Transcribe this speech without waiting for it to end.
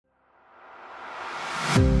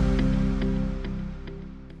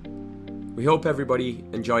We hope everybody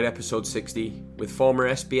enjoyed episode 60 with former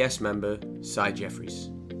SBS member Cy Jeffries.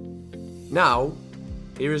 Now,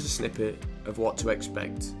 here is a snippet of what to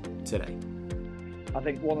expect today. I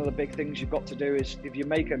think one of the big things you've got to do is, if you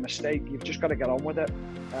make a mistake, you've just got to get on with it.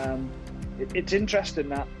 It's interesting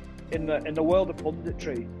that in the world of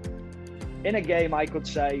punditry, in a game I could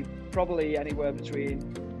say probably anywhere between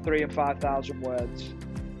 3,000 and 5,000 words.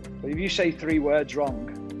 But if you say 3 words wrong,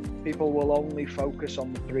 people will only focus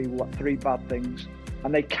on the three bad things,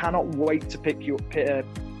 and they cannot wait to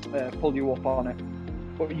pull you up on it.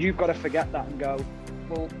 But you've got to forget that and go,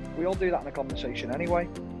 well, we all do that in a conversation anyway.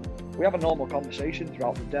 We have a normal conversation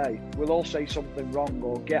throughout the day. We'll all say something wrong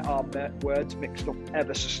or get our words mixed up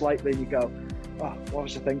ever so slightly, and you go, oh, what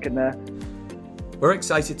was I thinking there? We're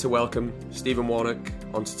excited to welcome Stephen Warnock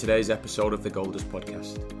onto today's episode of the Goldust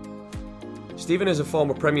podcast. Stephen is a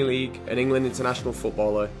former Premier League and England international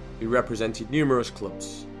footballer who represented numerous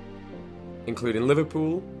clubs, including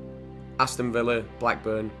Liverpool, Aston Villa,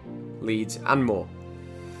 Blackburn, Leeds and more.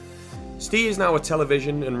 Steve is now a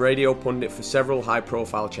television and radio pundit for several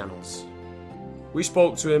high-profile channels. We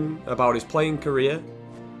spoke to him about his playing career,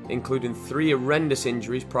 including 3 horrendous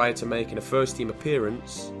injuries prior to making a first-team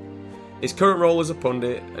appearance, his current role as a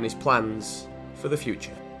pundit and his plans for the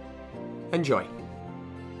future. Enjoy.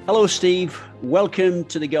 Hello, Steve. Welcome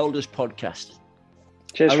to the Goldust podcast.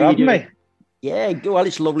 Cheers for having me. Yeah, well,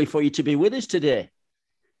 it's lovely for you to be with us today.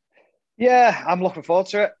 Yeah, I'm looking forward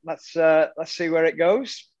to it. Let's see where it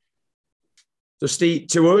goes. So, Steve,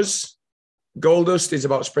 to us, Goldust is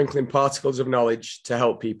about sprinkling particles of knowledge to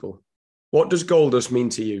help people. What does Goldust mean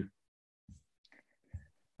to you?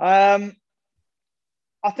 I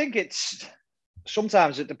think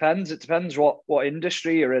sometimes it depends. It depends what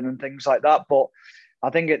industry you're in and things like that. But I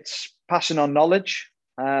think it's passing on knowledge.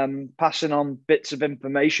 Passing on bits of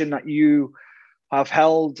information that you have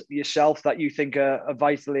held yourself that you think are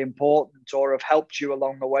vitally important or have helped you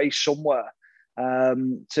along the way somewhere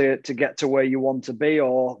to get to where you want to be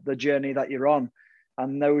or the journey that you're on.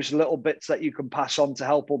 And those little bits that you can pass on to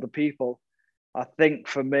help other people, I think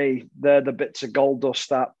for me, they're the bits of gold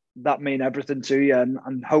dust that mean everything to you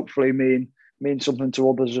and hopefully mean something to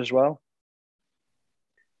others as well.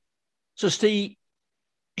 So, Steve,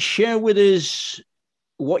 share with us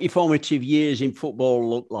what your formative years in football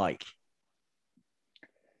look like.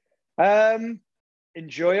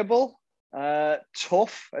 Enjoyable,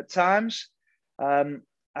 tough at times.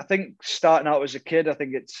 I think starting out as a kid, I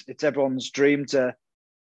think it's everyone's dream to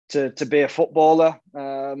be a footballer.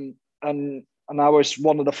 And I was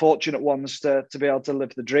one of the fortunate ones to be able to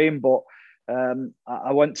live the dream. But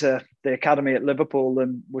I went to the academy at Liverpool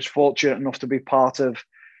and was fortunate enough to be part of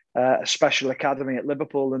a special academy at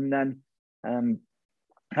Liverpool, and then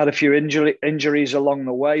had a few injuries along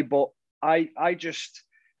the way. But I just,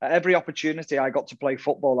 at every opportunity I got to play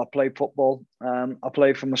football, I played football. I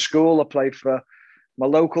played for my school, I played for my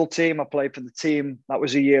local team, I played for the team that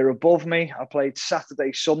was a year above me. I played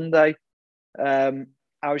Saturday, Sunday. I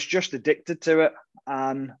was just addicted to it,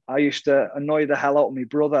 and I used to annoy the hell out of my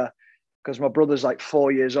brother because my brother's like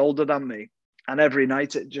 4 years older than me. And every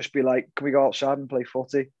night it'd just be like, can we go outside and play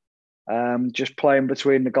footy? Just playing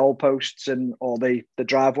between the goalposts or the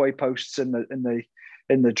driveway posts in the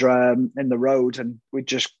road, and we'd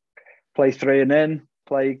just play 3 and in,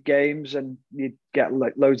 play games, and you'd get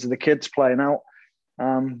like loads of the kids playing out.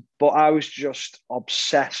 But I was just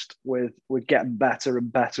obsessed with getting better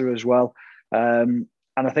and better as well. And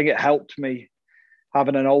I think it helped me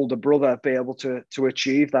having an older brother be able to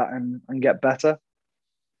achieve that and get better.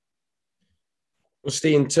 Well,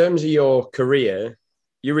 Steve, in terms of your career,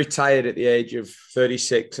 you retired at the age of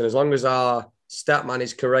 36, and as long as our stat man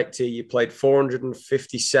is correct here, you played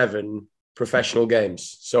 457 professional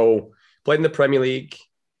games. So played in the Premier League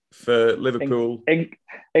for Liverpool.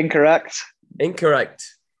 Incorrect.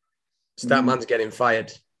 Stat man's getting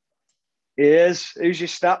fired. He is. Who's your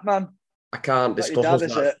stat man? I can't discuss dad,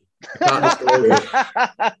 that. I can't disclose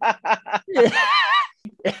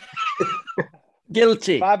it.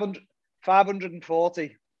 Guilty.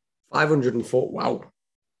 540. 540. Wow.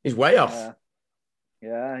 He's way off.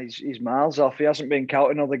 Yeah, he's miles off. He hasn't been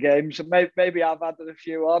counting other games. Maybe I've added a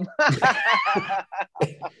few on.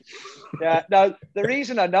 Yeah, no, the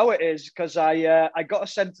reason I know it is because I got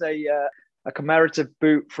sent a commemorative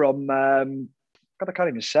boot from, God, I can't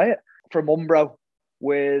even say it, from Umbro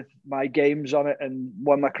with my games on it and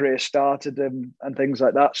when my career started and things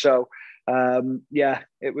like that. So, yeah,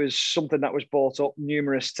 it was something that was brought up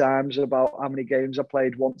numerous times about how many games I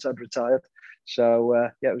played once I'd retired. So,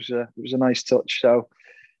 yeah, it was a nice touch. So,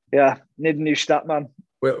 yeah, need a new stat man.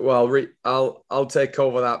 I'll take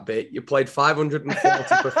over that bit. You played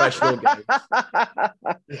 540 professional games.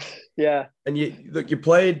 Yeah. And you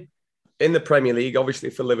played in the Premier League,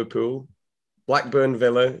 obviously for Liverpool, Blackburn,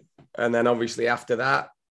 Villa, and then obviously after that,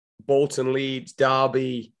 Bolton, Leeds,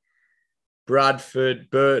 Derby,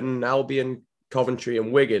 Bradford, Burton, Albion, Coventry,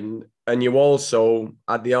 and Wigan. And you also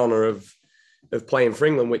had the honour of playing for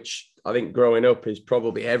England, which I think growing up is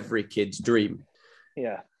probably every kid's dream.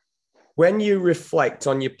 Yeah. When you reflect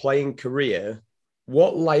on your playing career,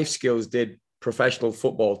 what life skills did professional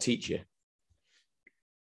football teach you?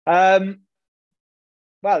 Well,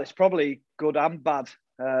 it's probably good and bad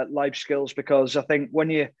life skills, because I think when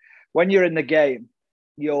you're in the game,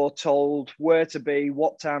 you're told where to be,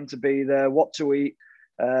 what time to be there, what to eat,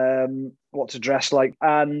 what to dress like,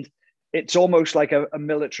 and it's almost like a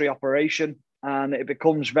military operation, and it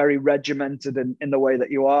becomes very regimented in the way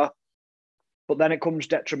that you are. But then it comes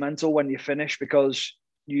detrimental when you finish, because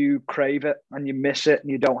you crave it and you miss it and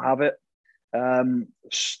you don't have it.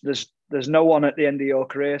 There's no one at the end of your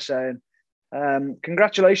career saying,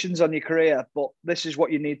 congratulations on your career, but this is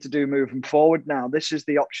what you need to do moving forward now. This is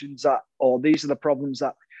the options or these are the problems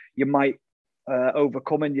that you might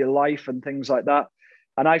overcome in your life and things like that.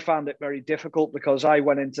 And I found it very difficult, because I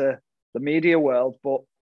went into the media world, but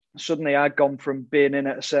suddenly I'd gone from being in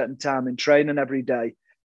at a certain time in training every day,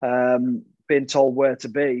 being told where to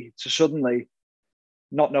be, to suddenly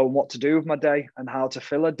not knowing what to do with my day and how to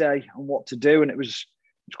fill a day and what to do. And it was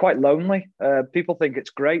quite lonely. People think it's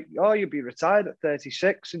great. Oh, you'll be retired at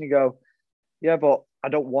 36. And you go, yeah, but I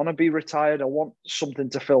don't want to be retired. I want something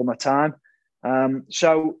to fill my time.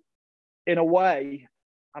 So in a way,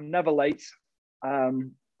 I'm never late.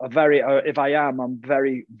 If I am, I'm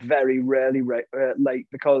very, very rarely late,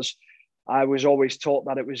 because I was always taught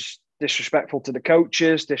that it was disrespectful to the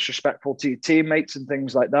coaches, disrespectful to your teammates and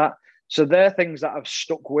things like that. So they're things that have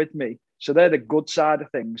stuck with me. So they're the good side of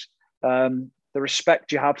things. The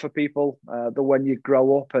respect you have for people, when you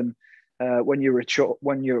grow up and when you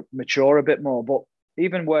mature a bit more. But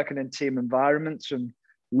even working in team environments and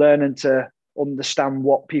learning to understand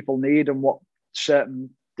what people need and what certain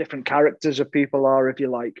different characters of people are, if you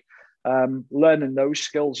like, learning those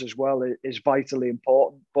skills as well is vitally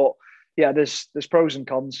important. But yeah, there's pros and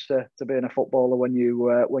cons to being a footballer when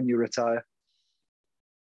you retire.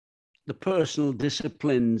 The personal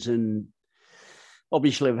disciplines and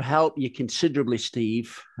obviously have helped you considerably,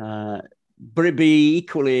 Steve. But it'd be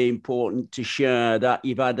equally important to share that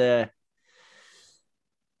you had a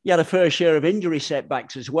fair share of injury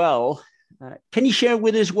setbacks as well. Can you share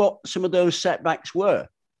with us what some of those setbacks were?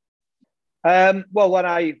 Well, when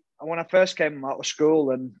I first came out of school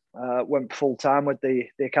and went full time with the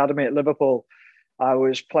academy at Liverpool, I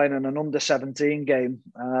was playing in an under-17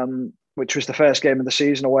 game, which was the first game of the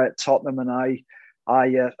season away at Tottenham, and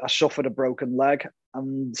I suffered a broken leg,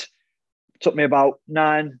 and it took me about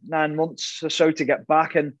nine months or so to get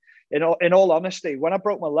back. And in all honesty, when I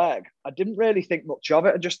broke my leg, I didn't really think much of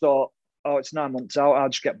it. I just thought, oh, it's 9 months out. I'll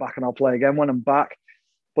just get back and I'll play again when I'm back.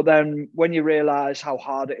 But then when you realise how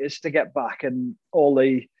hard it is to get back and all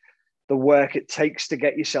the work it takes to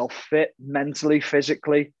get yourself fit mentally,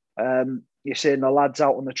 physically, you're seeing the lads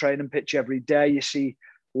out on the training pitch every day. You see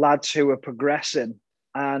lads who are progressing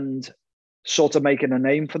and sort of making a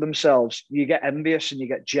name for themselves. You get envious and you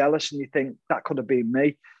get jealous and you think that could have been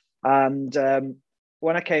me. And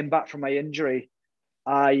when I came back from my injury,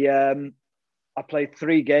 I played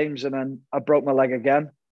 3 games and then I broke my leg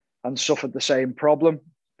again and suffered the same problem.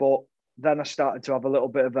 But then I started to have a little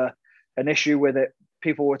bit of an issue with it.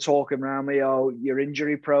 People were talking around me, oh, you're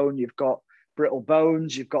injury prone, you've got brittle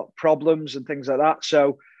bones, you've got problems and things like that.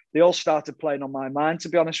 So they all started playing on my mind, to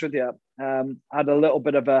be honest with you. I had a little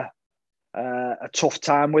bit of a tough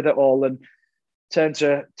time with it all and turned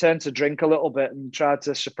to drink a little bit and tried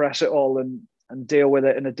to suppress it all and deal with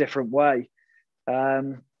it in a different way.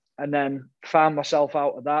 And then found myself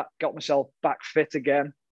out of that, got myself back fit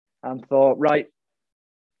again and thought, right,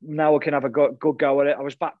 now we can have a good go at it. I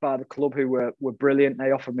was backed by the club who were brilliant. They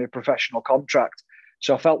offered me a professional contract.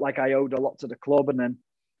 So I felt like I owed a lot to the club, and then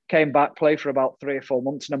came back, played for about 3 or 4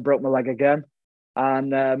 months and then broke my leg again.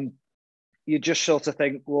 And you just sort of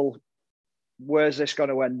think, well, where's this going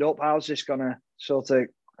to end up? How's this going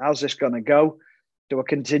to go? Do I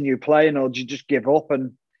continue playing or do you just give up?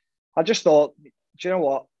 And I just thought, do you know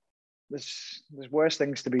what? There's worse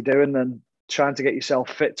things to be doing than trying to get yourself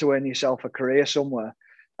fit to earn yourself a career somewhere.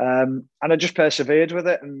 And I just persevered with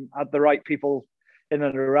it and had the right people in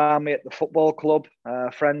and around me at the football club,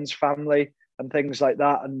 friends, family, and things like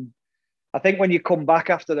that. And I think when you come back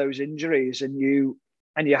after those injuries and you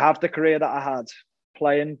have the career that I had,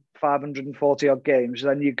 playing 540 odd games,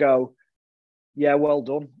 then you go, yeah, well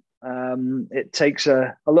done. It takes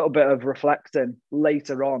a little bit of reflecting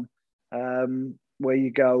later on, where you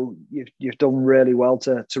go, you've done really well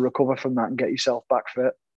to recover from that and get yourself back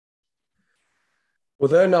fit. Well,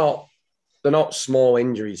 they're not small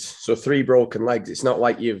injuries. So 3 broken legs. It's not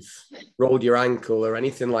like you've rolled your ankle or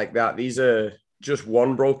anything like that. These are just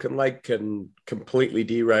one broken leg can completely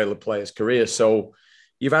derail a player's career. So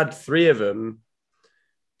you've had 3 of them.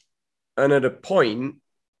 And at a point,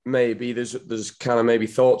 maybe there's kind of maybe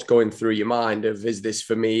thoughts going through your mind of, is this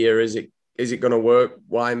for me, or is it going to work?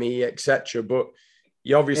 Why me, etc. But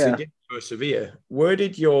you obviously did persevere. Where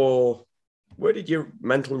did your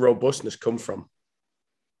mental robustness come from?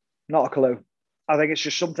 Not a clue. I think it's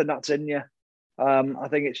just something that's in you. I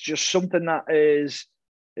think it's just something that is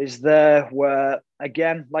there where,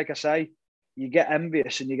 again, like I say, you get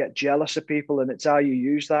envious and you get jealous of people, and it's how you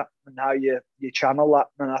use that and how you channel that.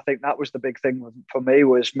 And I think that was the big thing for me,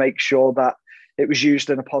 was make sure that it was used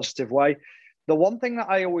in a positive way. The one thing that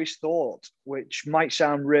I always thought, which might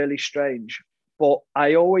sound really strange, but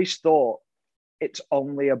I always thought it's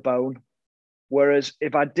only a bone. Whereas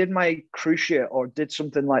if I did my cruciate or did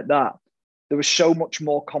something like that, there was so much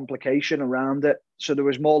more complication around it. So there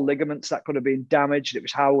was more ligaments that could have been damaged. It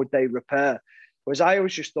was how would they repair? Whereas I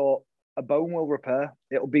always just thought a bone will repair.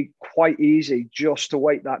 It'll be quite easy just to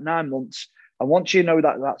wait that 9 months. And once you know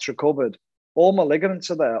that that's recovered, all my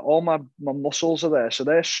ligaments are there, all my muscles are there. So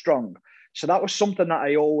they're strong. So that was something that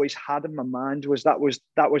I always had in my mind, was that was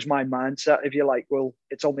my mindset. If you're like, well,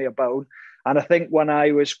 it's only a bone. And I think when I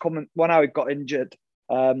got injured,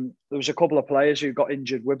 there was a couple of players who got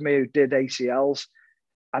injured with me who did ACLs,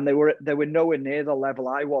 and they were nowhere near the level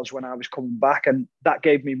I was when I was coming back. And that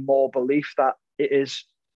gave me more belief that it is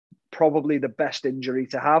probably the best injury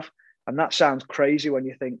to have. And that sounds crazy when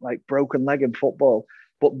you think like broken leg in football,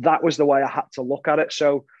 but that was the way I had to look at it.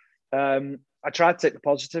 So I tried to take the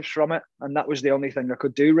positives from it, and that was the only thing I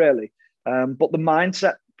could do, really. But the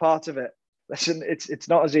mindset part of it, listen, it's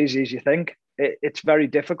not as easy as you think. It's very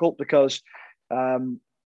difficult because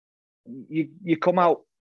you come out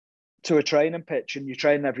to a training pitch and you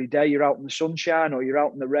train every day. You're out in the sunshine or you're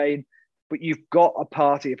out in the rain, but you've got a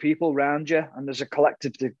party of people around you, and there's a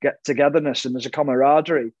collective togetherness and there's a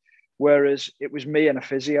camaraderie. Whereas it was me and a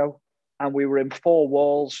physio, and we were in 4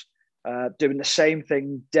 walls doing the same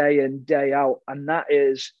thing day in, day out. And that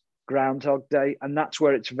is Groundhog Day. And that's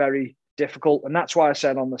where it's very difficult. And that's why I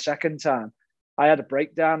said on the second time, I had a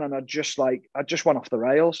breakdown, and I just went off the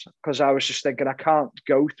rails, because I was just thinking, I can't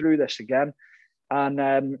go through this again. And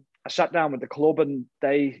I sat down with the club, and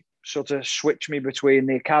they sort of switched me between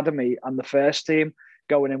the academy and the first team,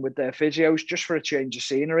 going in with their physios just for a change of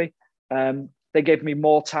scenery. They gave me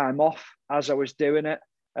more time off as I was doing it,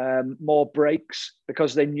 more breaks,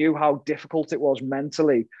 because they knew how difficult it was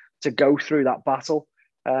mentally to go through that battle.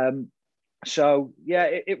 So yeah,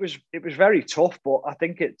 it was very tough, but I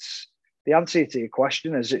think it's the answer to your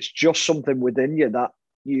question is it's just something within you that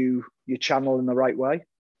you channel in the right way.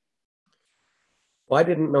 Well, I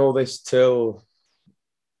didn't know this till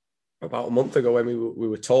about a month ago when we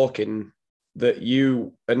were talking, that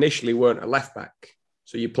you initially weren't a left back.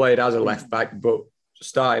 So you played as a left back, but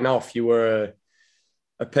starting off, you were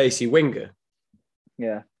a pacey winger.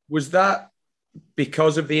 Yeah. Was that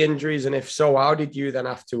because of the injuries? And if so, how did you then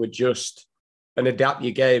have to adjust and adapt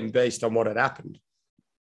your game based on what had happened?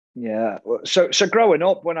 Yeah. So growing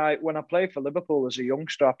up, when I played for Liverpool as a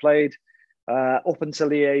youngster, I played up until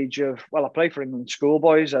the age of, I played for England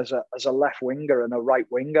schoolboys as a left winger and a right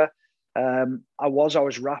winger. I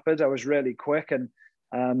was rapid. I was really quick, and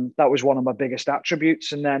that was one of my biggest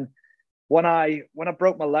attributes. And then when I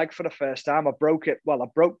broke my leg for the first time, I broke it. Well, I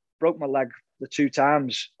broke my leg the 2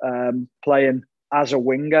 times playing as a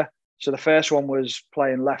winger. So the first one was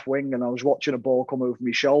playing left wing, and I was watching a ball come over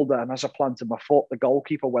my shoulder, and as I planted my foot, the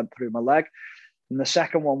goalkeeper went through my leg. And the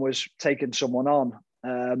second one was taking someone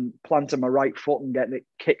on, planting my right foot and getting it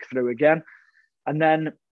kicked through again. And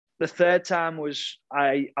then the third time was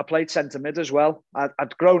I played centre mid as well.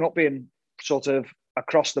 I'd grown up being sort of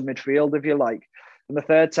across the midfield, if you like. And the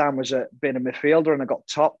third time was being a midfielder, and I got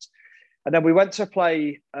topped. And then we went to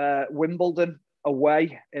play Wimbledon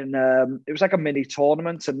away in it was like a mini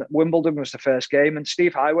tournament, and Wimbledon was the first game. And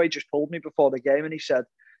Steve Highway just pulled me before the game, and he said,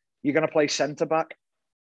 "You're going to play centre back."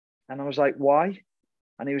 And I was like, "Why?"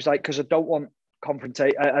 And he was like, "Because I don't want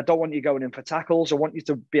confrontation. I don't want you going in for tackles. I want you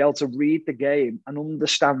to be able to read the game and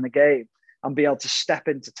understand the game and be able to step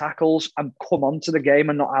into tackles and come onto the game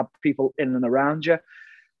and not have people in and around you."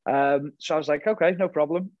 So I was like, "Okay, no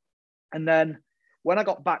problem." And then when I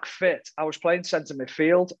got back fit, I was playing centre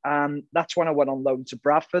midfield, and that's when I went on loan to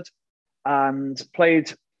Bradford and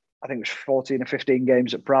played, I think it was 14 or 15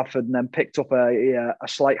 games at Bradford, and then picked up a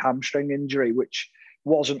slight hamstring injury, which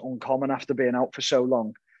wasn't uncommon after being out for so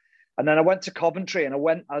long. And then I went to Coventry, and I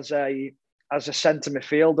went as a centre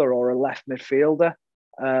midfielder or a left midfielder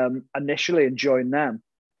initially, and joined them.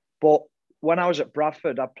 But when I was at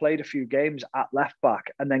Bradford, I played a few games at left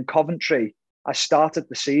back, and then Coventry, I started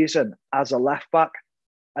the season as a left back.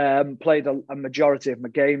 Played a majority of my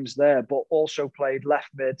games there, but also played left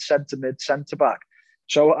mid, centre back.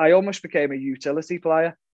 So I almost became a utility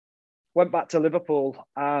player. Went back to Liverpool,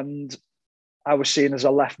 and I was seen as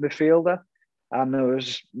a left midfielder. And there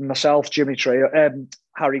was myself, Jimmy Traore,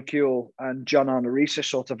 Harry Kewell, and John Arnorisa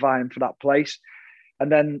sort of vying for that place.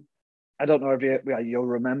 And then I don't know if you'll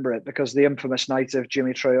remember it, because the infamous night of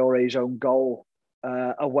Jimmy Traore's own goal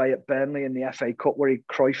away at Burnley in the FA Cup, where he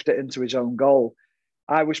Cruyffed it into his own goal.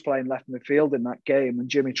 I was playing left midfield in that game, and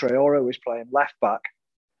Jimmy Traore was playing left back.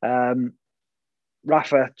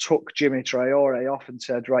 Rafa took Jimmy Traore off and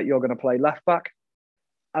said, right, you're going to play left back.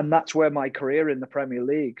 And that's where my career in the Premier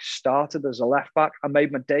League started, as a left back. I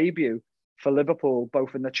made my debut for Liverpool,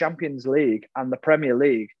 both in the Champions League and the Premier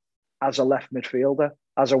League, as a left midfielder,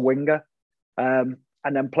 as a winger, and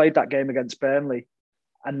then played that game against Burnley.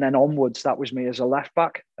 And then onwards, that was me as a left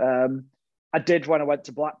back. I did, when I went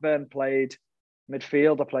to Blackburn, played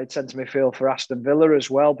midfield. I played centre midfield for Aston Villa as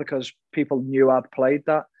well, because people knew I'd played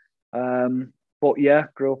that. But yeah,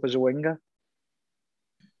 grew up as a winger.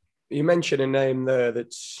 You mentioned a name there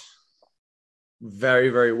that's very,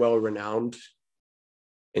 very well renowned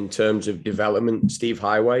in terms of development, Steve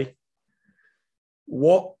Highway.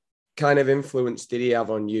 What kind of influence did he have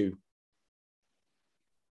on you?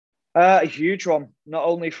 A huge one, not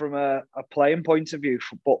only from a playing point of view,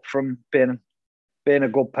 but from being a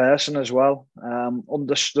good person as well.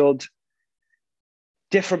 Understood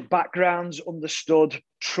different backgrounds, understood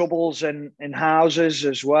troubles in houses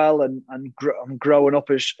as well, and growing up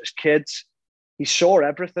as kids. He saw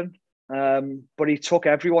everything, but he took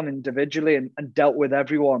everyone individually and dealt with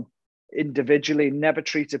everyone individually, never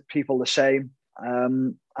treated people the same.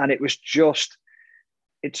 And it was just,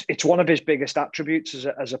 it's one of his biggest attributes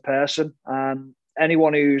as a person. And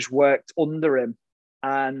anyone who's worked under him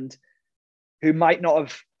and who might not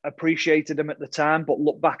have appreciated him at the time, but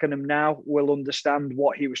look back on him now, will understand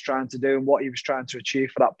what he was trying to do and what he was trying to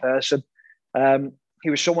achieve for that person. He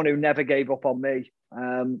was someone who never gave up on me,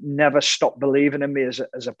 never stopped believing in me as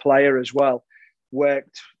a player as well.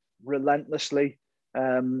 Worked relentlessly.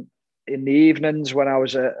 In the evenings when I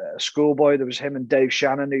was a schoolboy, there was him and Dave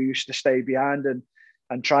Shannon who used to stay behind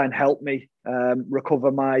and try and help me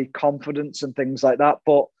recover my confidence and things like that.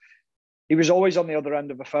 But he was always on the other end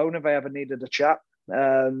of the phone if I ever needed a chat.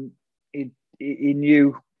 He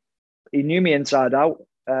knew me inside out.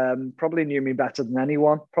 Probably knew me better than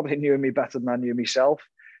anyone. Probably knew me better than I knew myself.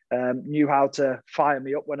 Knew how to fire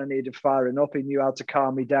me up when I needed firing up. He knew how to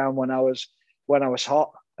calm me down when I was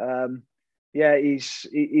hot. Yeah,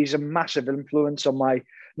 he's a massive influence on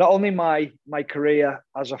not only my career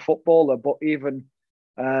as a footballer, but even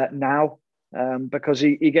now, because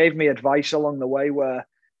he gave me advice along the way where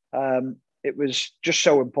it was just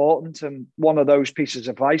so important. And one of those pieces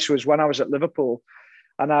of advice was when I was at Liverpool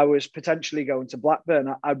and I was potentially going to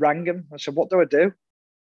Blackburn. I rang him. I said, what do I do?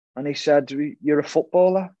 And he said, you're a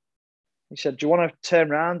footballer. He said, do you want to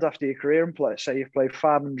turn around after your career and say you've played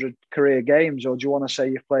 500 career games, or do you want to say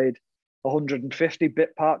you've played 150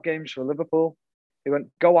 bit part games for Liverpool? He went,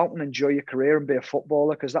 go out and enjoy your career and be a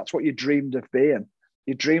footballer, because that's what you dreamed of being.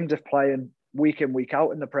 You dreamed of playing week in, week out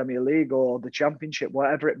in the Premier League or the Championship,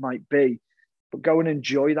 whatever it might be. But go and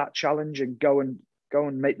enjoy that challenge and go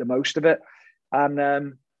and make the most of it.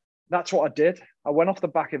 And that's what I did. I went off the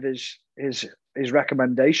back of his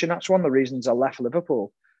recommendation. That's one of the reasons I left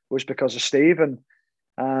Liverpool, was because of Steve. And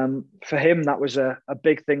for him, that was a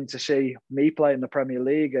big thing to see me play in the Premier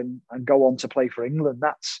League and go on to play for England.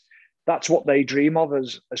 That's what they dream of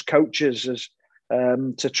as coaches, as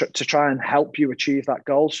to try and help you achieve that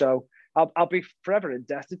goal. So I'll be forever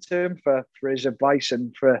indebted to him for his advice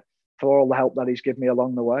and for all the help that he's given me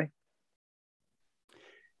along the way.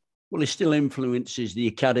 Well, he still influences the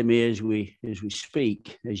academy as we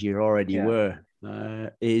speak, as you already were.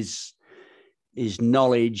 His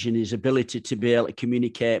knowledge and his ability to be able to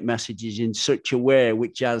communicate messages in such a way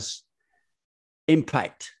which has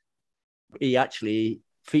impact. He actually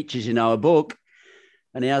features in our book,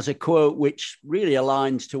 and he has a quote which really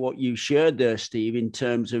aligns to what you shared there, Steve, in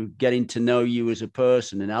terms of getting to know you as a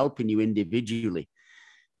person and helping you individually.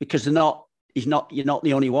 Because you're not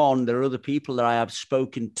the only one. There are other people that I have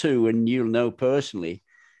spoken to, and you'll know personally,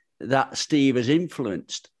 that Steve has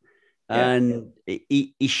influenced. Yeah. And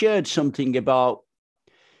he shared something about,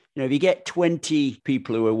 if you get 20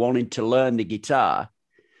 people who are wanting to learn the guitar,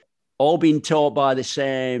 all being taught by the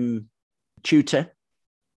same tutor,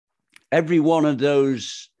 every one of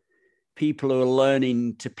those people who are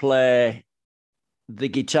learning to play the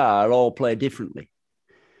guitar all play differently.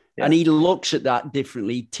 Yeah. And he looks at that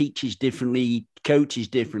differently, teaches differently, coaches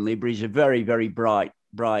differently, but he's a very, very bright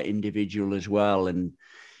individual as well. And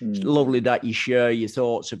it's lovely that you share your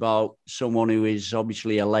thoughts about someone who is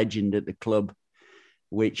obviously a legend at the club,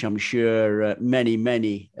 which I'm sure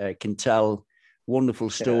many can tell wonderful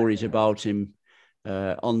stories about him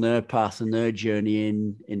on their path and their journey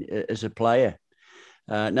in as a player.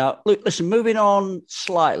 Now, look, listen, moving on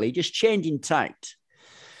slightly, just changing tact.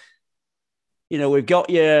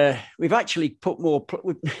 We've actually put more,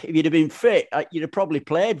 if you'd have been fit, you'd have probably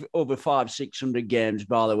played over 500-600 games,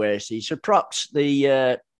 by the way, Steve. So perhaps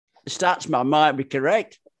the stats man might be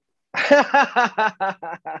correct.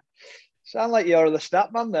 Sound like you're the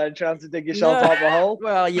stat man there, trying to dig yourself out the hole.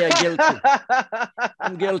 Well, yeah, guilty.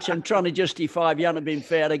 I'm guilty. I'm trying to justify if you hadn't been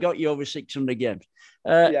fair, I got you over 600 games.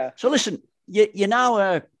 So listen, you're now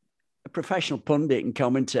a professional pundit and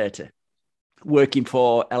commentator working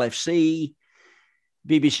for LFC,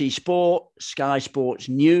 BBC Sport, Sky Sports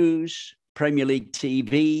News, Premier League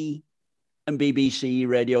TV, and BBC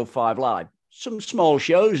Radio 5 Live. Some small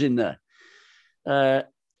shows in there.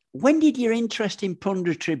 When did your interest in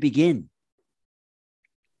punditry begin?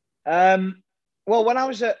 Well, when I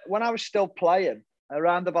was still playing,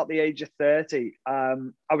 around about the age of 30, I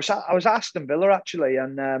was at Aston Villa actually,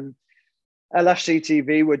 and LFC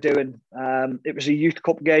TV were doing. It was a Youth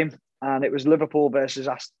Cup game, and it was Liverpool versus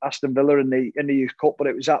Aston Villa in the Youth Cup, but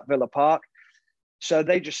it was at Villa Park. So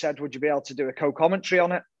they just said, "Would you be able to do a co-commentary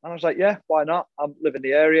on it?" And I was like, "Yeah, why not? I live in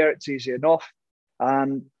the area; it's easy enough."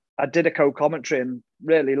 And I did a co-commentary and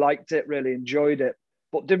really liked it, really enjoyed it,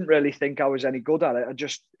 but didn't really think I was any good at it. I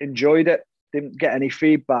just enjoyed it, didn't get any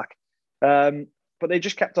feedback. But they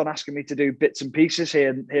just kept on asking me to do bits and pieces here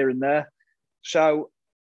and there. So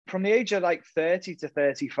from the age of like 30 to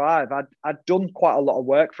 35, I'd done quite a lot of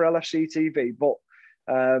work for LFC TV, but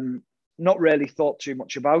not really thought too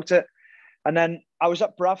much about it. And then I was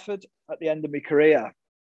at Bradford at the end of my career,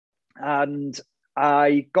 and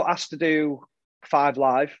I got asked to do 5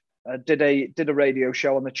 Live. Did a radio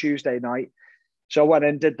show on the Tuesday night. So I went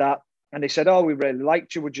in, did that, and they said, "Oh, we really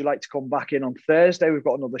liked you. Would you like to come back in on Thursday? We've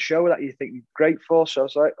got another show that you think you're great for." So I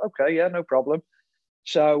was like, "Okay, yeah, no problem."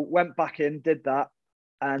 So went back in, did that,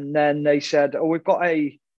 and then they said, "Oh, we've got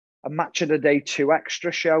a Match of the Day 2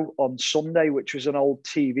 extra show on Sunday," which was an old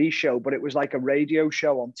TV show, but it was like a radio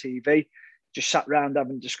show on TV. Just sat around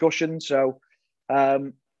having discussions. So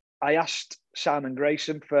I asked Simon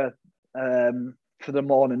Grayson for the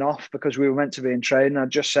morning off because we were meant to be in training. I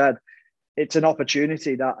just said, it's an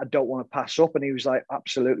opportunity that I don't want to pass up. And he was like,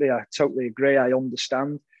 "Absolutely, I totally agree. I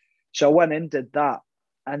understand." So I went in, did that.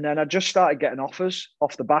 And then I just started getting offers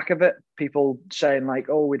off the back of it. People saying like,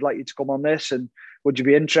 "Oh, we'd like you to come on this. And would you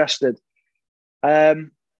be interested?"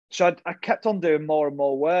 So I kept on doing more and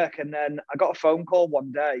more work. And then I got a phone call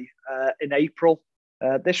one day in April.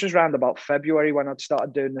 This was around about February when I'd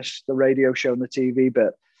started doing the radio show and the TV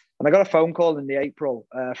bit. And I got a phone call in the April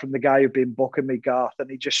from the guy who'd been booking me, Garth. And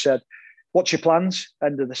he just said, "What's your plans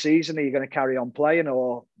end of the season? Are you going to carry on playing,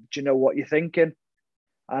 or do you know what you're thinking?"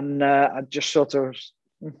 And I just sort of,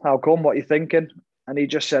 "How come? What are you thinking?" And he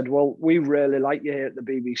just said, "Well, we really like you here at the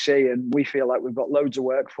BBC, and we feel like we've got loads of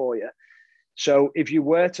work for you. So if you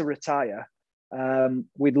were to retire,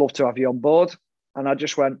 we'd love to have you on board." And I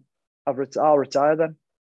just went, "I'll retire then."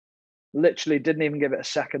 Literally didn't even give it a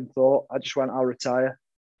second thought. I just went, "I'll retire."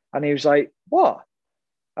 And he was like, "What?"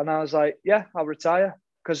 And I was like, "Yeah, I'll retire."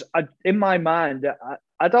 Because in my mind,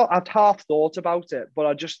 I'd half thought about it, but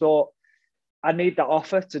I just thought I need that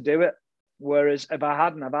offer to do it. Whereas if I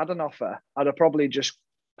hadn't have had an offer, I'd have probably just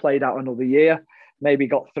played out another year, maybe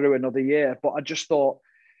got through another year. But I just thought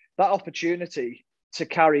that opportunity to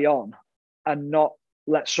carry on and not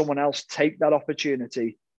let someone else take that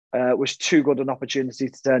opportunity was too good an opportunity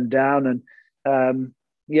to turn down. And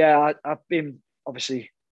I've been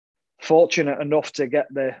obviously fortunate enough to get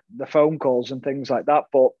the phone calls and things like that,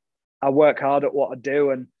 but I work hard at what I do,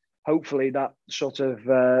 and hopefully that sort of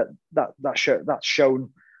that's shown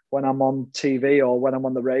when I'm on TV or when I'm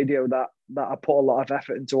on the radio that I put a lot of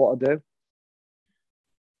effort into what I do.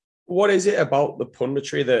 What is it about the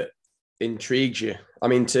punditry that intrigues you? I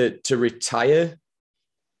mean, to retire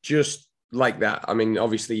just like that. I mean,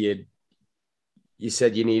 obviously you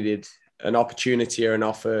said you needed an opportunity or an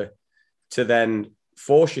offer to then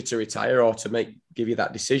force you to retire or to give you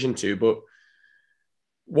that decision to. But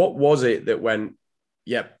what was it that went,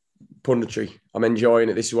 yep, punditry, I'm enjoying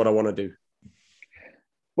it, this is what I want to do?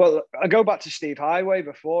 Well, I go back to Steve Highway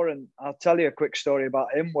before, and I'll tell you a quick story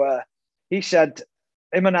about him where he said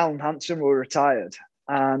him and Alan Hansen were retired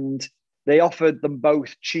and they offered them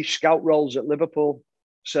both chief scout roles at Liverpool.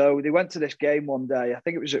 So they went to this game one day. I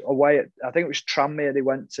think it was Tranmere they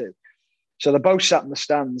went to. So they both sat in the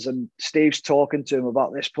stands and Steve's talking to him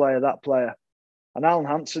about this player, that player. And Alan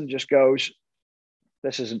Hansen just goes,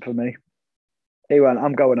 "This isn't for me." He went,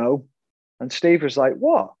 "I'm going home." And Steve was like,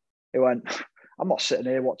 "What?" He went, "I'm not sitting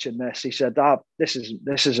here watching this." He said, this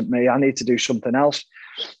isn't me. I need to do something else."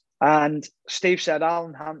 And Steve said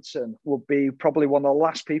Alan Hansen would be probably one of the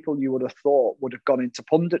last people you would have thought would have gone into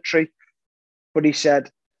punditry. But he said,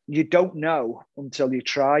 you don't know until you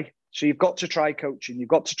try. So you've got to try coaching, you've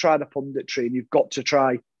got to try the punditry, and you've got to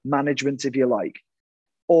try management if you like,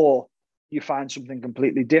 or you find something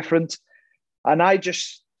completely different. And I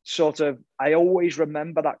just I always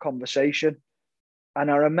remember that conversation. And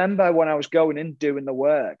I remember when I was going in, doing the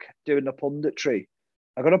work, doing the punditry,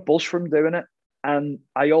 I got a buzz from doing it. And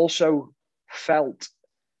I also felt,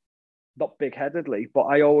 not big-headedly, but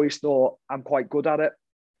I always thought I'm quite good at it.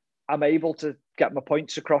 I'm able to get my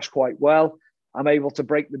points across quite well. I'm able to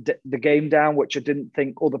break the game down, which I didn't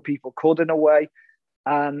think other people could in a way.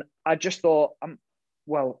 And I just thought,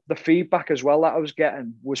 the feedback as well that I was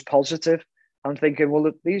getting was positive. I'm thinking,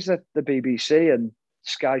 well, these are the BBC and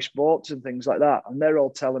Sky Sports and things like that, and they're all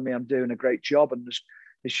telling me I'm doing a great job and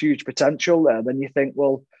there's huge potential there. Then you think,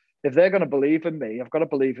 well, if they're going to believe in me, I've got to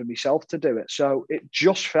believe in myself to do it. So it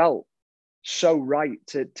just felt so right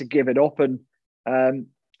to give it up. And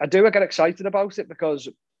I get excited about it because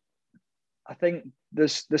I think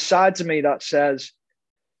there's the side to me that says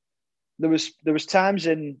there was times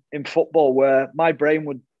in football where my brain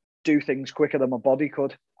would do things quicker than my body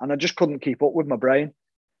could, and I just couldn't keep up with my brain.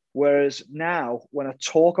 Whereas now, when I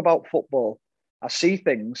talk about football, I see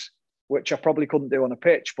things which I probably couldn't do on a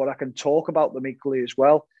pitch, but I can talk about them equally as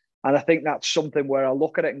well. And I think that's something where I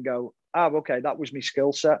look at it and go, okay, that was my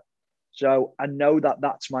skill set. So I know that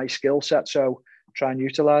that's my skill set. So try and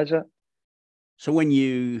utilize it. So when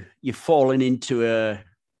you're falling into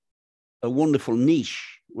a wonderful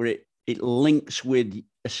niche where it links with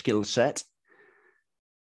a skill set,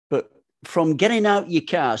 but from getting out your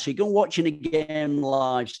car, so you go watching a game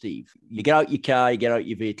live, Steve, you get out your car, you get out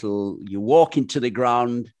your vehicle, you walk into the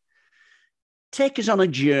ground. Take us on a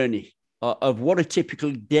journey of what a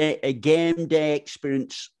typical game day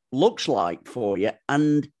experience looks like for you,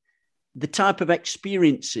 and the type of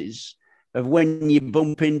experiences of when you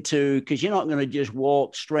bump into, because you're not going to just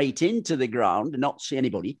walk straight into the ground and not see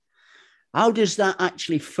anybody. How does that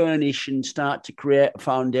actually furnish and start to create a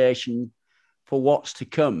foundation for what's to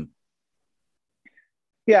come?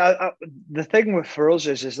 Yeah, the thing for us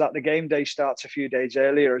is that the game day starts a few days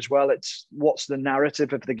earlier as well. It's what's the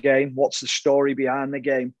narrative of the game? What's the story behind the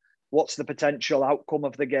game? What's the potential outcome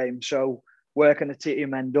of the game? So where can a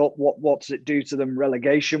team end up? What does it do to them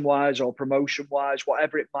relegation-wise or promotion-wise,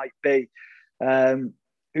 whatever it might be?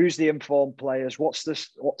 Who's the informed players? What's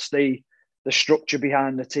the structure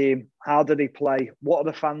behind the team? How do they play? What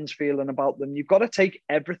are the fans feeling about them? You've got to take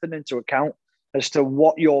everything into account as to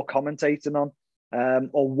what you're commentating on.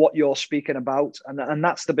 Or what you're speaking about, and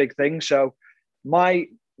that's the big thing. So my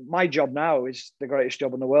job now is the greatest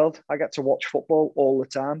job in the world. I get to watch football all the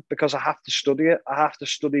time because I have to study it. I have to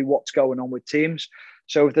study what's going on with teams.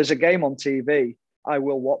 So if there's a game on TV, I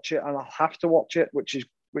will watch it, and I'll have to watch it, which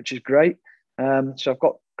is great. So I've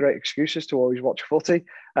got great excuses to always watch footy.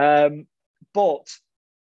 But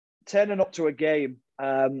turning up to a game,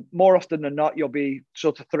 more often than not, you'll be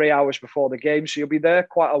sort of 3 hours before the game. So you'll be there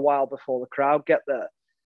quite a while before the crowd get there.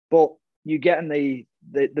 But you get in the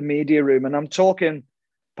media room, and I'm talking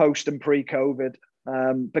post and pre-COVID,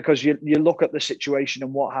 because you look at the situation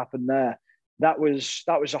and what happened there. That was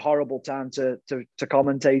a horrible time to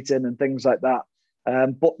commentate in and things like that.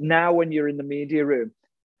 But now when you're in the media room,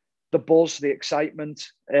 the buzz, the excitement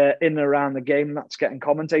in and around the game that's getting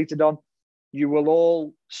commentated on, you will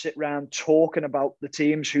all sit around talking about the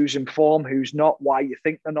teams, who's in form, who's not, why you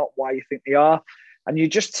think they're not, why you think they are. And you're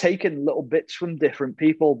just taking little bits from different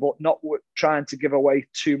people, but not trying to give away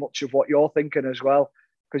too much of what you're thinking as well,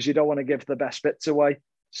 because you don't want to give the best bits away.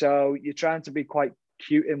 So you're trying to be quite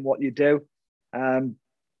cute in what you do. And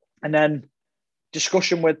then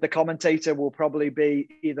discussion with the commentator will probably be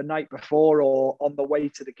either night before or on the way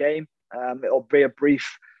to the game. It'll be a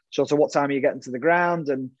brief sort of what time are you getting to the ground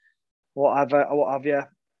and what have you.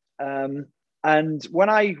 And when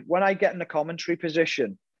I get in the commentary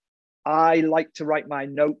position, I like to write my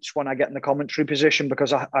notes when I get in the commentary position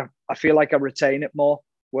because I feel like I retain it more.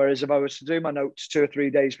 Whereas if I was to do my notes 2 or 3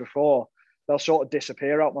 days before, they'll sort of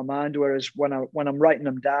disappear out my mind. Whereas when I'm writing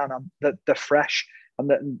them down, they're fresh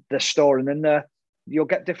and they're storing in there. You'll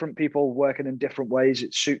get different people working in different ways.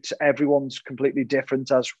 It suits everyone's completely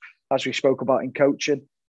different, as we spoke about in coaching.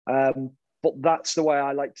 But that's the way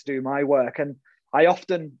I like to do my work, and I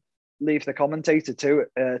often leave the commentator to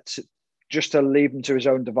just to leave him to his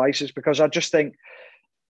own devices, because I just think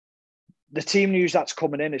the team news that's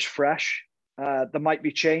coming in is fresh. There might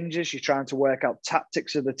be changes. You're trying to work out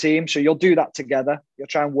tactics of the team. So you'll do that together. You'll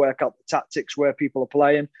try and work out the tactics, where people are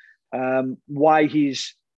playing, why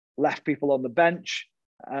he's left people on the bench.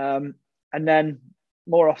 And then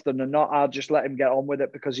more often than not, I'll just let him get on with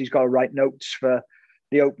it, because he's got to write notes for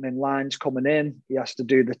the opening lines coming in. He has to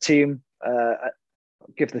do the team,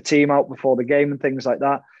 give the team out before the game and things like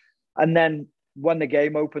that. And then when the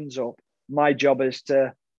game opens up, my job is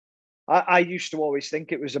to, I used to always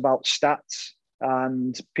think it was about stats,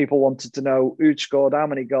 and people wanted to know who'd scored how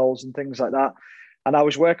many goals and things like that. And I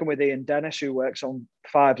was working with Ian Dennis, who works on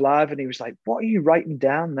 5 Live, and he was like, "What are you writing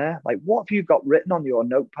down there? Like, what have you got written on your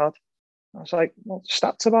notepad?" I was like, "Well,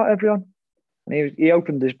 stats about everyone." And he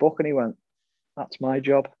opened his book and he went, "That's my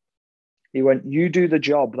job." He went, "You do the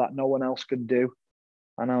job that no one else can do."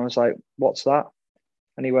 And I was like, "What's that?"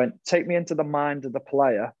 And he went, "Take me into the mind of the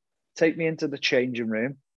player, take me into the changing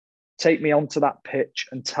room, take me onto that pitch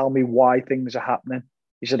and tell me why things are happening."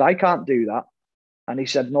 He said, "I can't do that." And he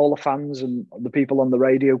said, "And all the fans and the people on the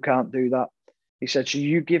radio can't do that." He said, "So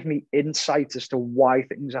you give me insight as to why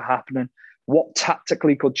things are happening, what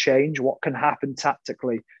tactically could change, what can happen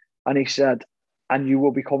tactically." And he said, "And you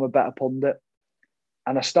will become a better pundit."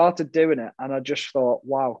 And I started doing it, and I just thought,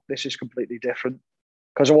 wow, this is completely different.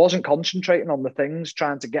 Because I wasn't concentrating on the things,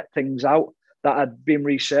 trying to get things out that I'd been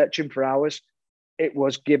researching for hours. It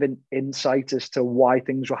was giving insight as to why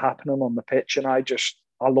things were happening on the pitch. And I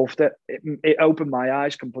loved it. It opened my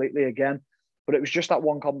eyes completely again. But it was just that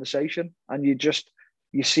one conversation. And you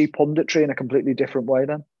see punditry in a completely different way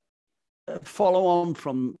then. Follow on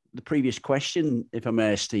from the previous question, if I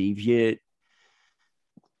may, Steve.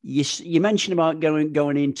 You mentioned about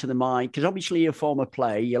going into the mind, because obviously you're a former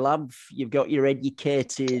player. You've got your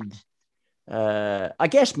educated, I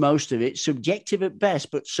guess most of it subjective at best,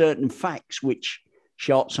 but certain facts, which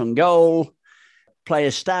shots on goal, player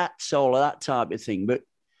stats, all of that type of thing. But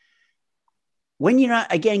when you're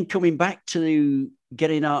again coming back to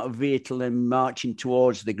getting out of vehicle and marching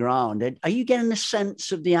towards the ground, are you getting a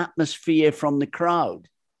sense of the atmosphere from the crowd?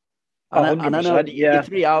 And I know you're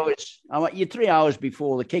 3 hours. You're 3 hours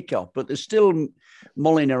before the kickoff, but they're still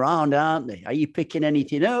mulling around, aren't they? Are you picking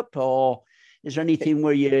anything up, or is there anything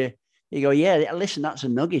where you go, "Yeah, listen, that's a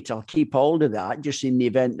nugget. I'll keep hold of that, just in the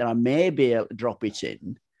event that I may be able to drop it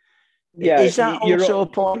in"? Yeah, is that also a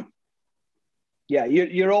point? Yeah,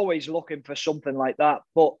 you're always looking for something like that,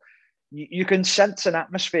 but you can sense an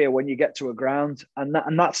atmosphere when you get to a ground, and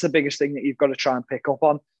that's the biggest thing that you've got to try and pick up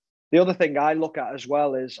on. The other thing I look at as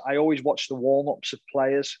well is I always watch the warm-ups of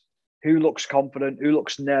players. Who looks confident? Who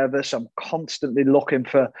looks nervous? I'm constantly looking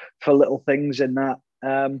for little things in that.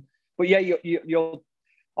 But yeah, you're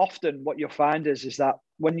often what you'll find is that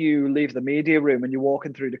when you leave the media room and you're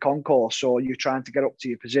walking through the concourse, or you're trying to get up to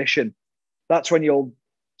your position, that's when you'll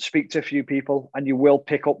speak to a few people and you will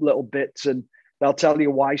pick up little bits, and they'll tell you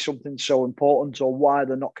why something's so important or why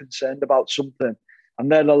they're not concerned about something. And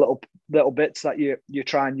they're the little bits that you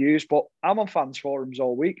try and use. But I'm on fans forums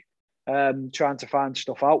all week, trying to find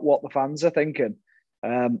stuff out, what the fans are thinking,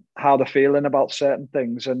 how they're feeling about certain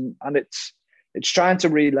things. And it's trying to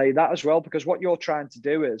relay that as well, because what you're trying to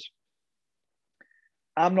do is,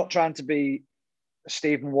 I'm not trying to be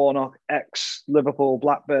Stephen Warnock, ex-Liverpool,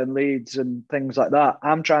 Blackburn, Leeds and things like that.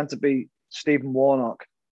 I'm trying to be Stephen Warnock,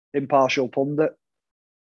 impartial pundit.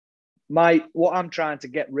 What I'm trying to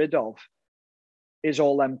get rid of is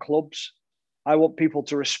all them clubs. I want people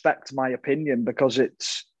to respect my opinion because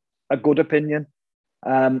it's a good opinion.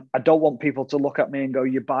 I don't want people to look at me and go,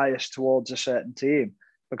 "You're biased towards a certain team,"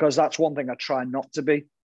 because that's one thing I try not to be.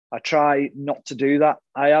 I try not to do that.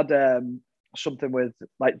 I had something with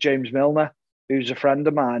like James Milner, who's a friend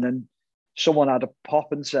of mine, and someone had a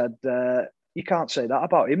pop and said, "You can't say that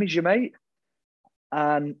about him, he's your mate."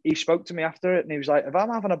 And he spoke to me after it and he was like, "If I'm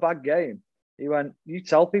having a bad game," he went, "you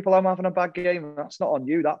tell people I'm having a bad game. That's not on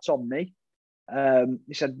you. That's on me."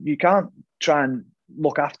 He said, "You can't try and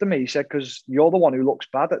look after me." He said, "because you're the one who looks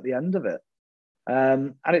bad at the end of it."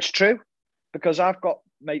 And it's true, because I've got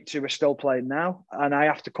mates who are still playing now and I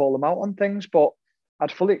have to call them out on things. But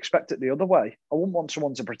I'd fully expect it the other way. I wouldn't want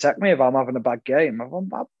someone to protect me if I'm having a bad game.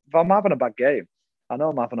 If I'm having a bad game, I know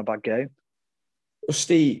I'm having a bad game. Well,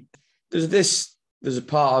 Steve, there's a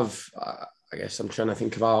part of, I guess I'm trying to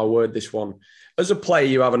think of how I word this one. As a player,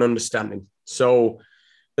 you have an understanding. So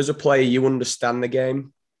as a player, you understand the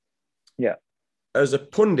game. Yeah. As a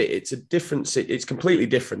pundit, it's completely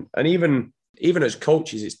different. And even as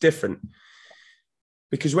coaches, it's different.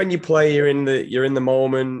 Because when you play, you're in the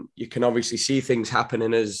moment, you can obviously see things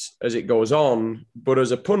happening as it goes on. But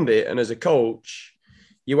as a pundit and as a coach,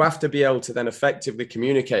 you have to be able to then effectively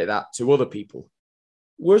communicate that to other people.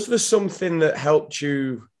 Was there something that helped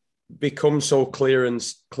you become so clear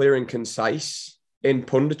and concise in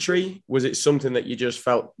punditry? Was it something that you just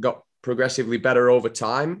felt got progressively better over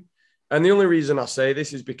time? And the only reason I say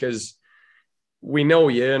this is because we know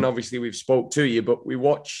you, and obviously we've spoke to you, but we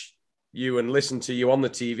watch you and listen to you on the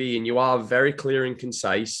TV, and you are very clear and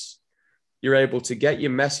concise. You're able to get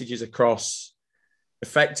your messages across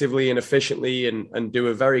effectively and efficiently and do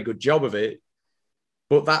a very good job of it.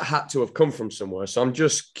 But that had to have come from somewhere. So I'm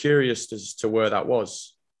just curious as to where that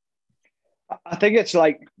was. I think it's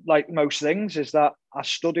like most things, is that I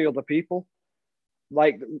study other people.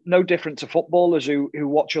 Like, no different to footballers who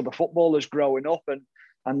watch other footballers growing up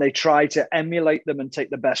and they try to emulate them and take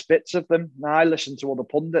the best bits of them. Now, I listen to other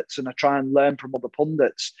pundits and I try and learn from other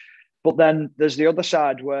pundits. But then there's the other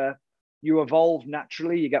side where you evolve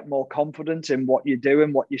naturally. You get more confident in what you're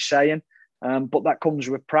doing, what you're saying. But that comes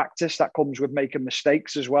with practice. That comes with making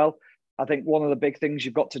mistakes as well. I think one of the big things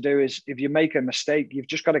you've got to do is, if you make a mistake, you've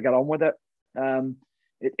just got to get on with it.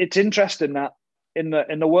 It's interesting that in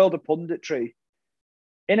the world of punditry,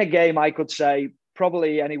 in a game, I could say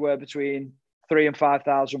probably anywhere between 3,000 and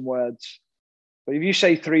 5,000 words. But if you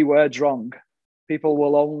say 3 words wrong, people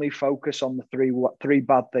will only focus on the three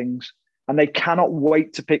bad things, and they cannot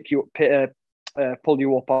wait to pull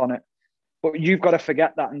you up on it. But you've got to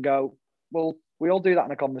forget that and go, well, we all do that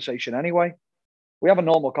in a conversation anyway. We have a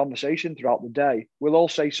normal conversation throughout the day. We'll all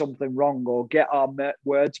say something wrong or get our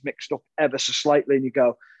words mixed up ever so slightly, and you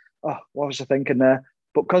go, oh, what was I thinking there?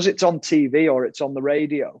 But because it's on TV or it's on the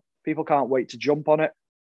radio, people can't wait to jump on it.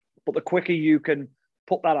 But the quicker you can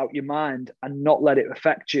put that out your mind and not let it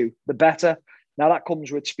affect you, the better. Now, that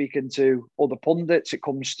comes with speaking to other pundits. It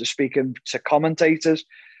comes to speaking to commentators.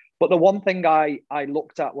 But the one thing I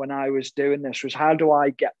looked at when I was doing this was, how do I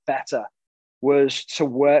get better? Was to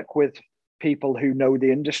work with people who know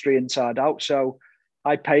the industry inside out. So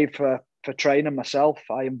I paid for training myself.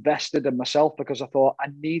 I invested in myself because I thought I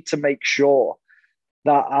need to make sure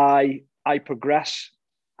that I progress.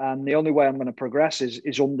 And the only way I'm going to progress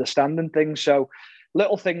is understanding things. So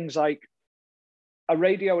little things like a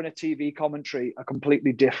radio and a TV commentary are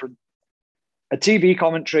completely different. A TV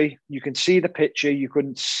commentary, you can see the picture, you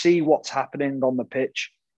can see what's happening on the pitch.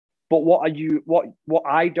 But what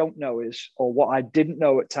I don't know is, or what I didn't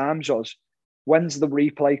know at times was, when's the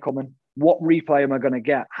replay coming? What replay am I going to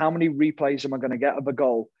get? How many replays am I going to get of a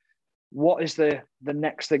goal? What is the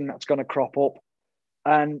next thing that's going to crop up?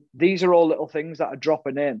 And these are all little things that are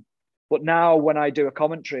dropping in. But now when I do a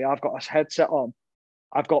commentary, I've got a headset on.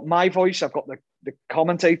 I've got my voice. I've got the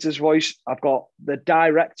commentator's voice. I've got the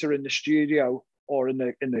director in the studio or in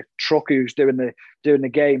the truck who's doing the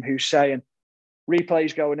game, who's saying,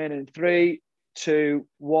 replay's going in 3, 2,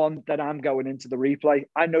 1. Then I'm going into the replay.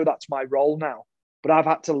 I know that's my role now, but I've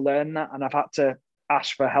had to learn that and I've had to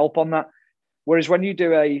ask for help on that. Whereas when you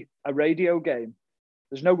do a radio game,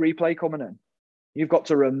 there's no replay coming in. You've got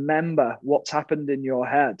to remember what's happened in your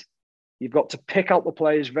head. You've got to pick out the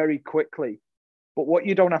players very quickly. But what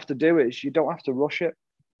you don't have to do is, you don't have to rush it,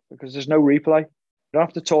 because there's no replay. You don't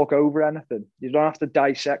have to talk over anything. You don't have to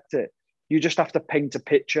dissect it. You just have to paint a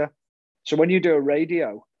picture. So when you do a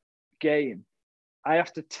radio game, I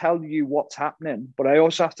have to tell you what's happening, but I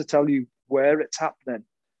also have to tell you where it's happening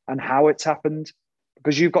and how it's happened,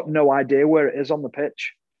 because you've got no idea where it is on the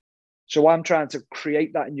pitch. So I'm trying to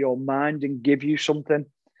create that in your mind and give you something.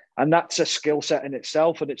 And that's a skill set in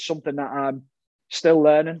itself. And it's something that I'm still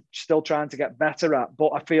learning, still trying to get better at, but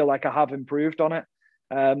I feel like I have improved on it.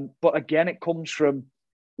 But again, it comes from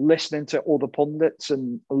listening to other pundits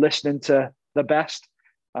and listening to the best.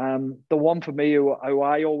 The one for me who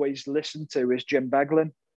I always listen to is Jim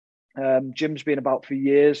Beglin. Jim's been about for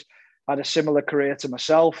years, had a similar career to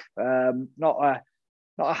myself. Not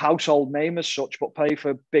a household name as such, but played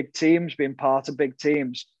for big teams, being part of big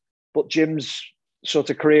teams. But Jim's sort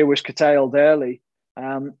of career was curtailed early,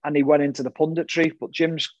 and he went into the punditry. But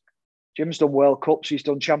Jim's done World Cups, he's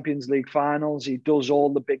done Champions League finals, he does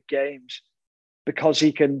all the big games because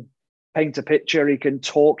he can paint a picture. He can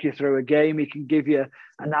talk you through a game. He can give you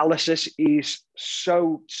analysis. He's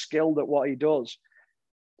so skilled at what he does.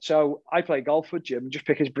 So I play golf with Jim, just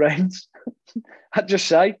pick his brains. I just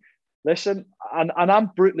say, listen, and I'm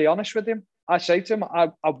brutally honest with him. I say to him, I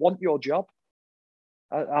want your job.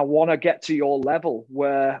 I want to get to your level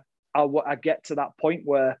where I get to that point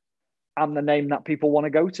where I'm the name that people want to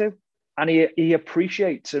go to. And he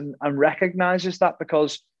appreciates and recognizes that,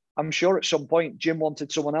 because I'm sure at some point Jim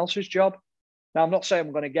wanted someone else's job. Now, I'm not saying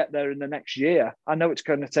I'm going to get there in the next year. I know it's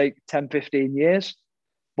going to take 10, 15 years.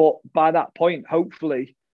 But by that point,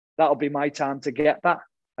 hopefully, that'll be my time to get that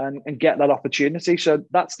and get that opportunity. So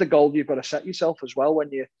that's the goal you've got to set yourself as well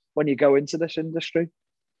when you go into this industry.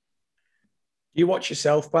 Do you watch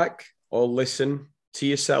yourself back or listen to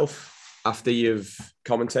yourself after you've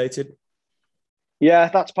commentated? Yeah,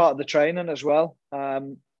 that's part of the training as well.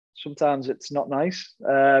 Sometimes it's not nice.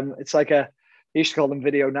 It's like they used to call them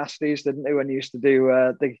video nasties, didn't they? When you used to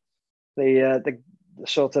do the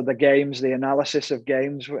sort of the games, the analysis of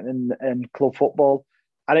games in club football.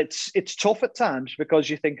 And it's tough at times, because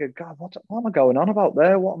you think, God, what am I going on about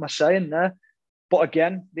there? What am I saying there? But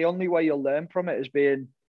again, the only way you'll learn from it is being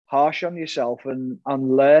harsh on yourself and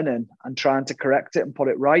learning and trying to correct it and put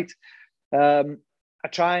it right. I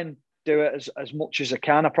try and do it as much as I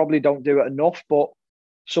can. I probably don't do it enough, but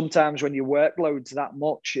sometimes when your workload's that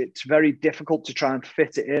much, it's very difficult to try and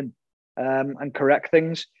fit it in and correct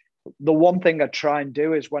things. The one thing I try and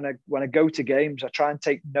do is when I go to games, I try and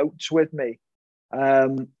take notes with me.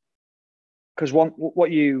 Because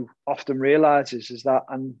what you often realize is that,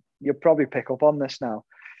 and you'll probably pick up on this now,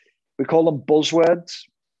 we call them buzzwords.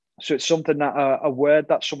 So it's something that a word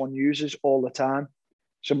that someone uses all the time.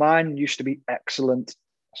 So mine used to be excellent.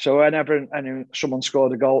 So whenever someone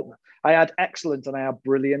scored a goal, I had excellent and I had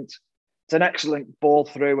brilliant. It's an excellent ball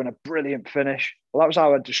through and a brilliant finish. Well, that was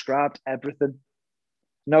how I described everything.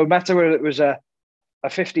 No matter whether it was a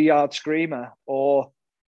 50-yard screamer or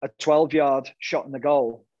a 12-yard shot in the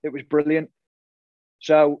goal, it was brilliant.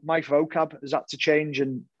 So my vocab has had to change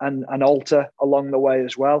and alter along the way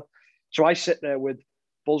as well. So I sit there with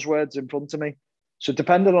buzzwords in front of me. So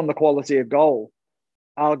depending on the quality of goal,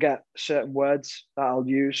 I'll get certain words that I'll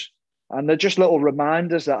use. And they're just little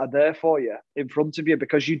reminders that are there for you in front of you,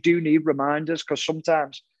 because you do need reminders, because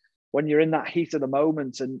sometimes when you're in that heat of the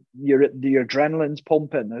moment and the adrenaline's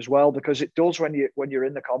pumping as well, because it does when you're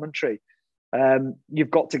in the commentary,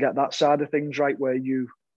 you've got to get that side of things right, where you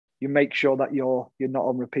make sure that you're not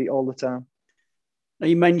on repeat all the time. Now,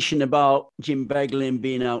 you mentioned about Jim Beglin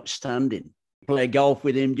being outstanding. Play golf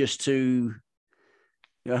with him just to,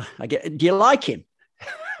 do you like him?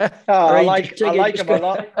 I like him a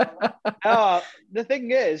lot. The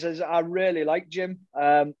thing is I really like Jim.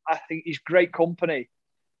 I think he's great company,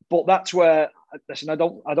 but that's where, listen, I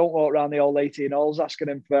don't walk around the old 18 holes asking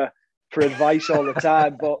him for advice all the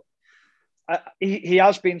time, but he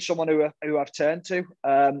has been someone who I've turned to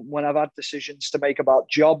when I've had decisions to make about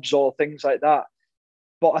jobs or things like that.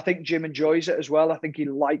 But I think Jim enjoys it as well. I think he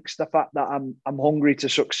likes the fact that I'm hungry to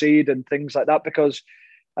succeed and things like that, because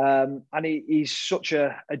and he's such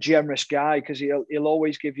a generous guy, because he'll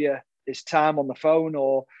always give you his time on the phone,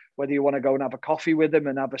 or whether you want to go and have a coffee with him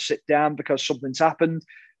and have a sit down because something's happened.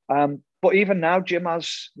 But even now, Jim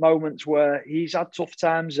has moments where he's had tough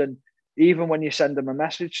times, and even when you send him a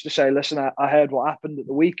message to say, listen, I heard what happened at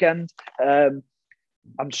the weekend.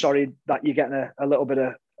 I'm sorry that you're getting a little bit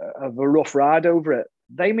of a rough ride over it.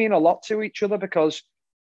 They mean a lot to each other, because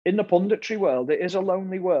in the punditry world, it is a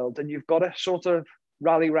lonely world, and you've got to sort of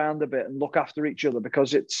rally around a bit and look after each other,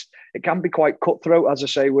 because it can be quite cutthroat, as I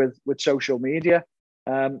say, with social media,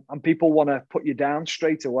 and people want to put you down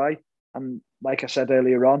straight away. And like I said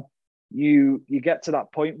earlier on, you get to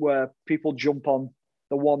that point where people jump on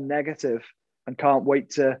the one negative and can't wait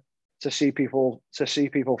to see people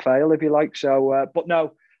fail, if you like. So, but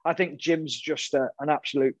no, I think Jim's just an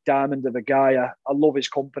absolute diamond of a guy. I love his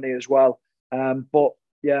company as well. But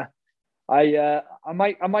yeah, I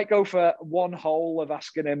might go for one hole of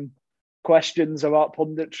asking him questions about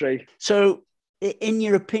punditry. So, in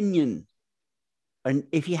your opinion, and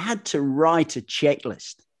if you had to write a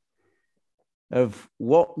checklist of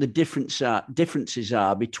what the differences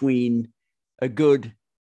are between a good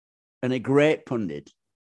and a great pundit,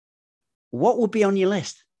 what would be on your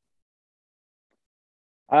list?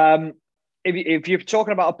 If you're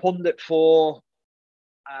talking about a pundit for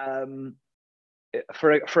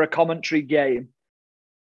a commentary game,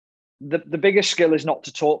 the biggest skill is not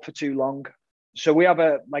to talk for too long. So we have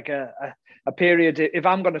a period. If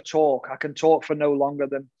I'm going to talk, I can talk for no longer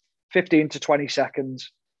than 15 to 20 seconds.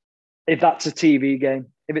 If that's a TV game,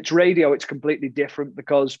 If it's radio, it's completely different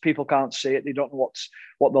because people can't see it. They don't know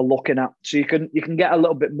what they're looking at. So you can get a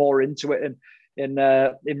little bit more into it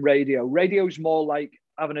in radio. Radio is more like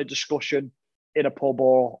having a discussion in a pub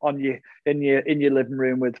or in your living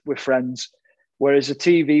room with friends, whereas a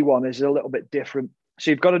TV one is a little bit different. So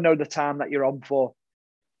you've got to know the time that you're on for.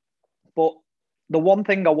 But the one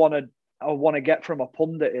thing I want to get from a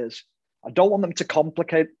pundit is I don't want them to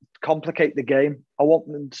complicate the game. I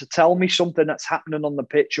want them to tell me something that's happening on the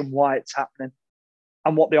pitch and why it's happening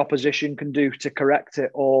and what the opposition can do to correct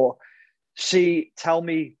it, or tell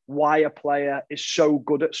me why a player is so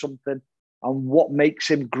good at something and what makes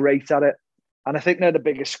him great at it. And I think they're the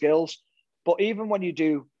biggest skills. But even when you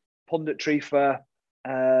do punditry for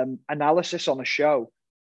analysis on a show,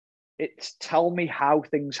 it's tell me how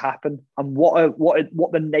things happen and what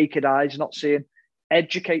the naked eye is not seeing.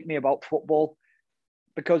 Educate me about football,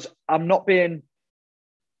 because I'm not being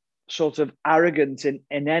sort of arrogant in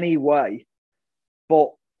any way,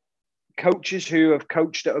 but coaches who have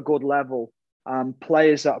coached at a good level,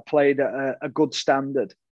 players that have played at a good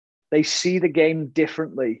standard, they see the game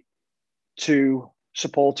differently to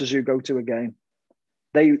supporters who go to a game.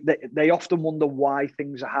 They often wonder why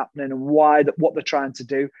things are happening and what they're trying to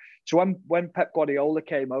do. So when Pep Guardiola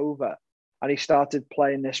came over and he started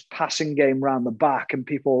playing this passing game around the back, and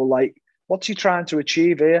people were like, what's he trying to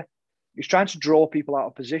achieve here? He's trying to draw people out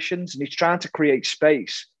of positions and he's trying to create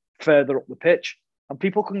space further up the pitch. And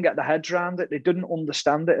people couldn't get their heads around it. They didn't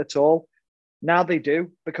understand it at all. Now they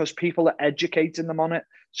do, because people are educating them on it.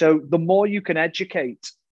 So the more you can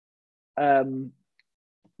educate the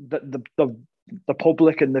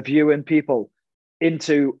public and the viewing people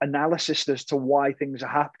into analysis as to why things are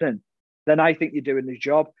happening, then I think you're doing the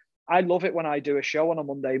job. I love it when I do a show on a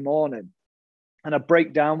Monday morning and I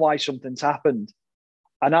break down why something's happened.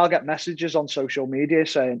 And I'll get messages on social media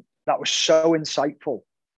saying, that was so insightful.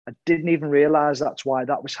 I didn't even realize that's why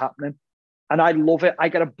that was happening. And I love it. I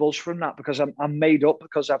get a buzz from that because I'm made up,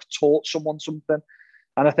 because I've taught someone something.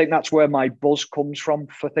 And I think that's where my buzz comes from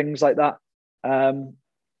for things like that.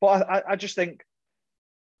 But I just think,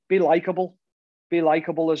 be likable. Be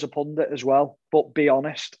likable as a pundit as well, but be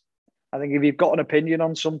honest. I think if you've got an opinion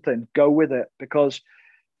on something, go with it, because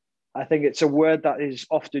I think it's a word that is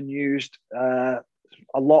often used a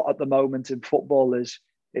lot at the moment in football, is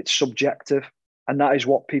it's subjective, and that is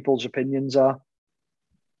what people's opinions are.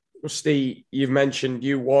 Well, Steve, you've mentioned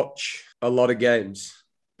you watch a lot of games.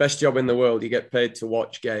 Best job in the world, you get paid to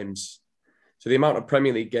watch games. So the amount of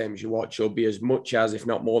Premier League games you watch will be as much as, if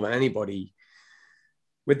not more than anybody.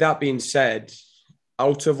 With that being said,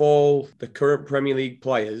 out of all the current Premier League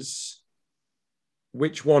players,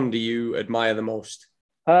 which one do you admire the most?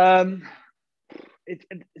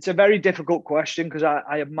 It's a very difficult question, because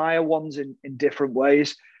I admire ones in different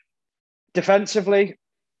ways. Defensively,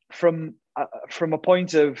 from a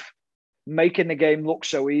point of making the game look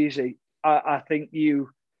so easy, I think you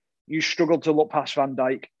struggle to look past Van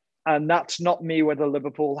Dijk. And that's not me with a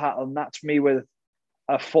Liverpool hat on. That's me with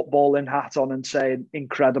a footballing hat on and saying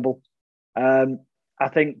incredible. I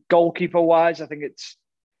think goalkeeper-wise,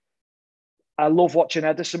 I love watching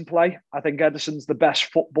Ederson play. I think Ederson's the best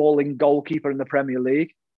footballing goalkeeper in the Premier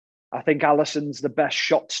League. I think Alisson's the best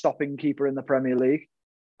shot-stopping keeper in the Premier League.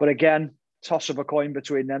 But again, toss of a coin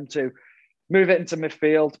between them two. Move it into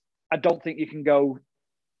midfield. I don't think you can go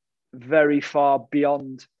very far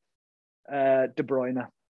beyond De Bruyne.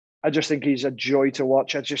 I just think he's a joy to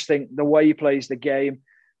watch. I just think the way he plays the game,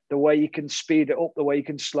 the way he can speed it up, the way he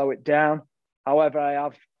can slow it down. However, I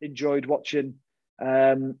have enjoyed watching...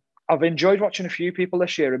 I've enjoyed watching a few people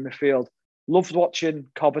this year in midfield. Loved watching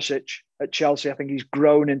Kovacic at Chelsea. I think he's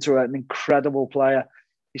grown into an incredible player.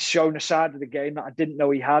 He's shown a side of the game that I didn't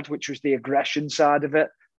know he had, which was the aggression side of it.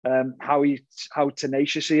 How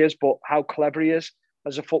tenacious he is, but how clever he is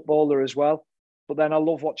as a footballer as well. But then I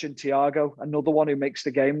love watching Thiago, another one who makes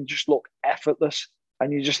the game just look effortless.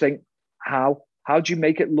 And you just think, how do you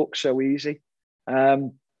make it look so easy?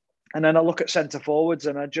 And then I look at centre forwards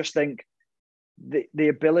and I just think, the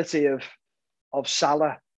ability of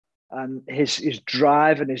Salah and his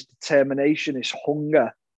drive and his determination, his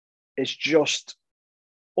hunger, is just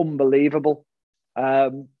unbelievable.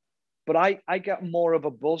 But I get more of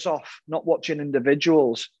a buzz off not watching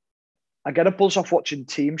individuals. I get a buzz off watching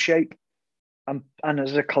team shape and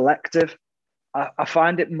as a collective. I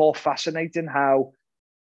find it more fascinating how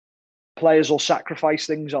players will sacrifice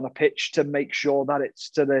things on a pitch to make sure that it's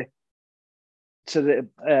to the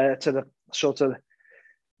sort of,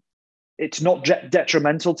 it's not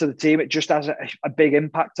detrimental to the team. It just has a big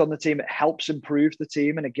impact on the team. It helps improve the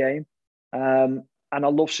team in a game. And I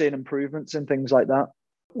love seeing improvements and things like that.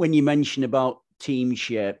 When you mention about team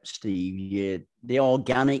shape, Steve. The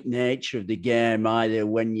organic nature of the game, either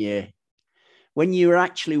when you're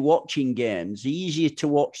actually watching games, easier to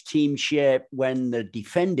watch team shape when they're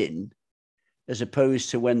defending as opposed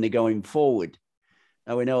to when they're going forward.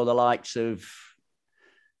 Now we know the likes of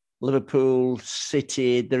Liverpool,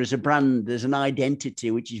 City, there's an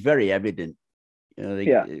identity which is very evident.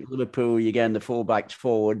 Liverpool, you're getting the fullbacks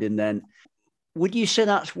forward, and then would you say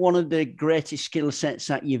that's one of the greatest skill sets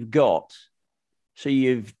that you've got? So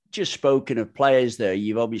you've just spoken of players there.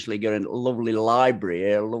 You've obviously got a lovely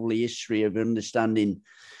library, a lovely history of understanding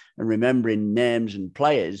and remembering names and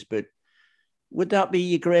players. But would that be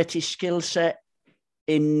your greatest skill set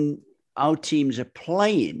in how teams are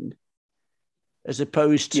playing, as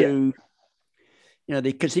opposed to,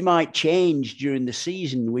 because they might change during the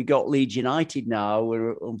season? We got Leeds United now,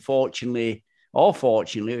 where unfortunately, or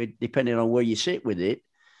fortunately, depending on where you sit with it,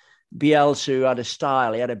 Bielsa had a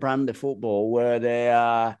style, he had a brand of football where they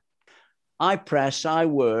are, I press, I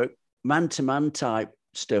work, man-to-man type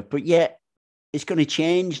stuff, but yet it's going to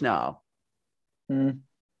change now. I'm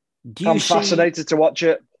fascinated to watch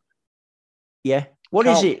it. Yeah. What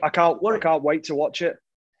is it? I can't wait to watch it.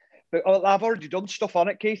 But I've already done stuff on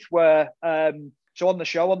it, Keith, where, so on the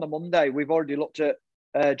show on the Monday, we've already looked at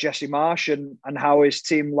Jesse Marsch and how his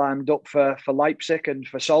team lined up for Leipzig and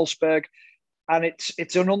for Salzburg. And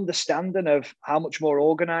it's an understanding of how much more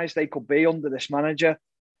organised they could be under this manager.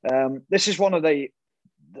 This is one of the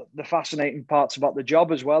fascinating parts about the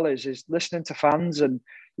job as well, is listening to fans and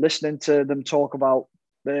listening to them talk about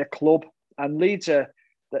their club. And Leeds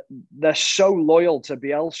they're so loyal to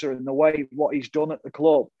Bielsa and the way what he's done at the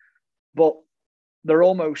club, but they're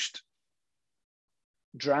almost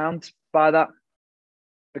drowned by that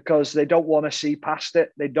because they don't want to see past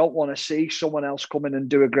it. They don't want to see someone else come in and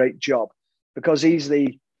do a great job, because he's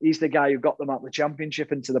the guy who got them out the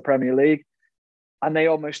Championship into the Premier League. And they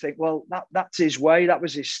almost think, well, that's his way. That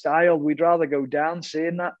was his style. We'd rather go down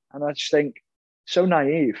seeing that. And I just think, so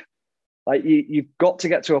naive. Like, you've got to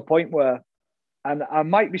get to a point where, and I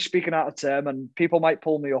might be speaking out of term and people might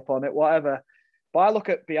pull me up on it, whatever. But I look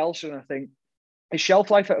at Bielsa and I think his shelf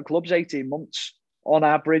life at a club's 18 months on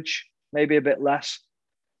average, maybe a bit less.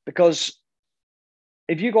 Because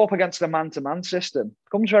if you go up against a man-to-man system,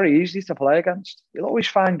 it becomes very easy to play against. You'll always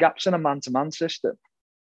find gaps in a man-to-man system.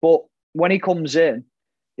 But when he comes in,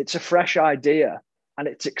 it's a fresh idea and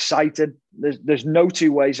it's exciting. There's no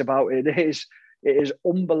two ways about it. It is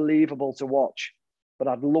unbelievable to watch. But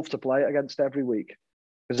I'd love to play it against every week,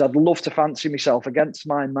 because I'd love to fancy myself against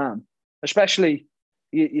my man. Especially,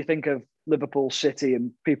 you think of Liverpool, City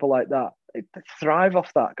and people like that. They thrive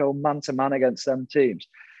off that, go man-to-man against them teams.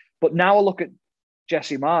 But now I look at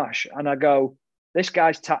Jesse Marsch and I go, this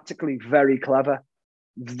guy's tactically very clever,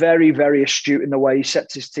 very, very astute in the way he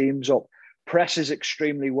sets his teams up, presses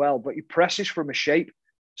extremely well, but he presses from a shape.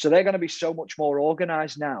 So they're going to be so much more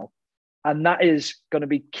organised now. And that is going to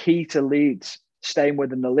be key to Leeds staying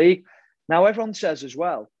within the league. Now, everyone says as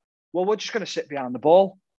well, we're just going to sit behind the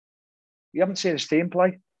ball. You haven't seen his team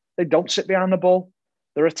play. They don't sit behind the ball.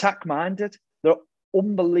 They're attack-minded. They're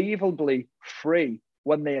unbelievably free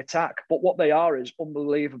when they attack. But what they are is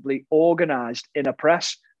unbelievably organised in a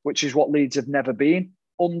press, which is what Leeds have never been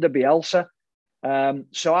under Bielsa.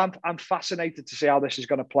 So I'm fascinated to see how this is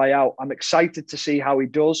going to play out. I'm excited to see how he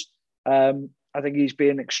does. I think he's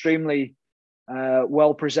been extremely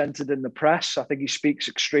well presented in the press. I think he speaks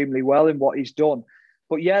extremely well in what he's done.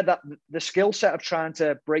 But yeah, that the skill set of trying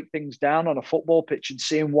to break things down on a football pitch and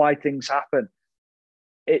seeing why things happen,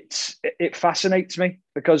 it fascinates me,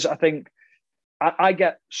 because I think I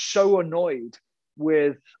get so annoyed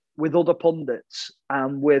with other pundits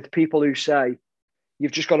and with people who say,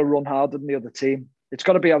 you've just got to run harder than the other team. It's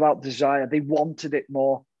got to be about desire. They wanted it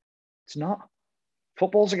more. It's not.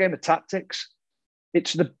 Football's a game of tactics.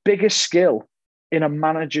 It's the biggest skill in a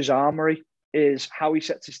manager's armory is how he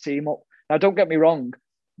sets his team up. Now, don't get me wrong.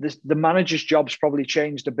 The manager's job's probably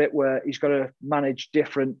changed a bit, where he's got to manage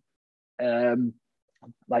different,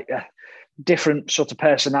 different sort of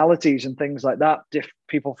personalities and things like that.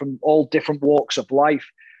 People from all different walks of life.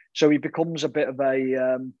 So he becomes a bit of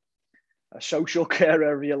a social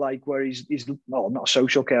carer, if you like, where he's well, not a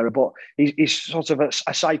social carer, but he's sort of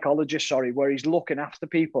a psychologist, where he's looking after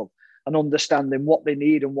people and understanding what they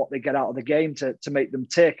need and what they get out of the game to make them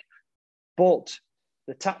tick. But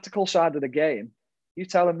the tactical side of the game, you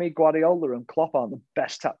telling me Guardiola and Klopp aren't the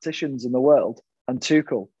best tacticians in the world, and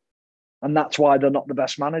Tuchel, and that's why they're not the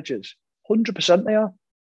best managers? 100% they are.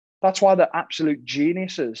 That's why they're absolute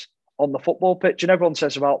geniuses on the football pitch. And everyone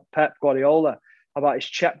says about Pep Guardiola, about his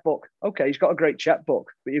checkbook. Okay, he's got a great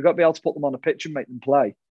checkbook, but you've got to be able to put them on a pitch and make them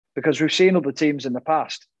play. because we've seen other teams in the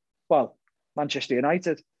past. Well, Manchester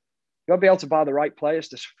United, you've got to be able to buy the right players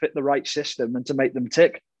to fit the right system and to make them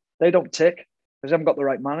tick. They don't tick because they haven't got the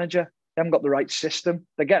right manager. They haven't got the right system.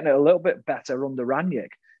 They're getting it a little bit better under Ranić,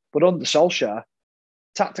 but under Solskjaer,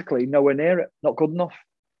 tactically, nowhere near it, not good enough.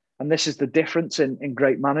 And this is the difference in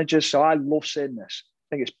great managers. So I love seeing this.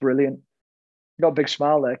 I think it's brilliant. You got a big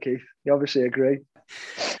smile there, Keith. You obviously agree.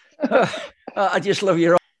 I just love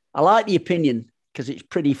your... I like the opinion because it's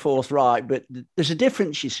pretty forthright, but there's a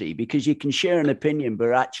difference, you see, because you can share an opinion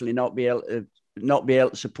but actually not be able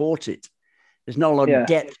to support it. There's not a lot of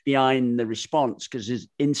depth behind the response because there's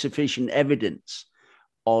insufficient evidence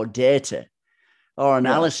or data or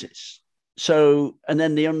analysis. So, and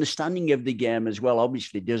then the understanding of the game as well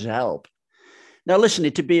obviously does help. Now, listen,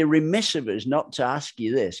 it'd be a remiss of us not to ask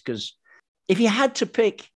you this, because if you had to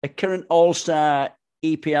pick a current all-star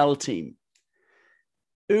EPL team,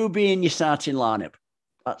 who would be in your starting lineup?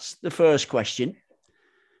 That's the first question.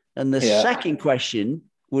 And the second question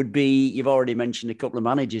would be, you've already mentioned a couple of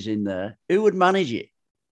managers in there. Who would manage it?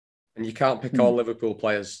 And you can't pick all Liverpool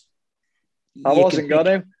players. I wasn't going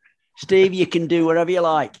to. Steve, you can do whatever you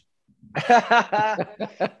like.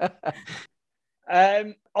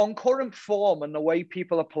 On current form and the way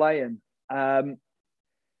people are playing, I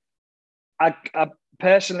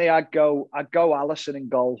personally, I'd go Alisson in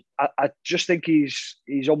goal. I just think he's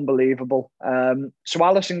unbelievable. So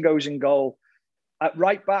Alisson goes in goal. At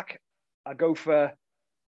right back, I go for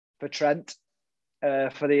Trent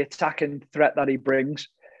for the attacking threat that he brings.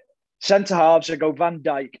 Centre halves, I go Van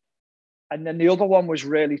Dijk, and then the other one was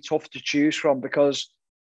really tough to choose from because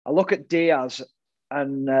I look at Diaz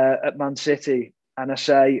and at Man City and I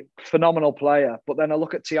say, phenomenal player. But then I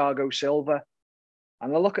look at Thiago Silva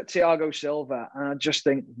and I just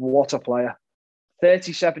think, what a player.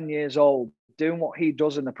 37 years old, doing what he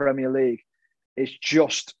does in the Premier League is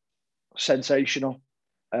just sensational.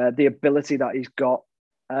 The ability that he's got.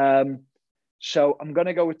 So I'm going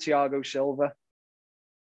to go with Thiago Silva.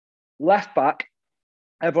 Left back,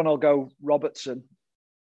 everyone will go Robertson.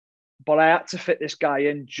 But I had to fit this guy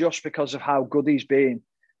in just because of how good he's been,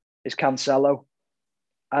 is Cancelo.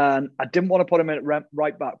 And I didn't want to put him in at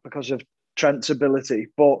right back because of Trent's ability.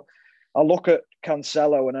 But I look at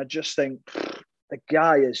Cancelo and I just think the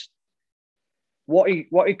guy is... What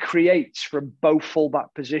he creates from both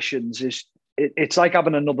fullback positions is... It's like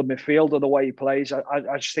having another midfielder, the way he plays.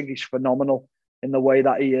 I just think he's phenomenal in the way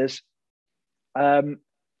that he is.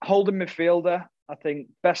 Holding midfielder, I think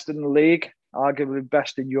best in the league, arguably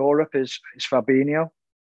best in Europe, is Fabinho.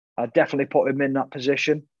 I'd definitely put him in that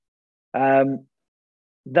position. Then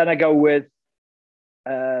I go with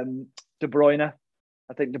De Bruyne.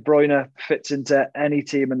 I think De Bruyne fits into any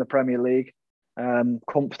team in the Premier League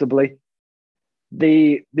comfortably.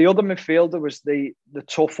 The other midfielder was the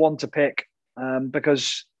tough one to pick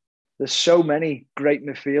because there's so many great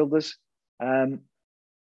midfielders.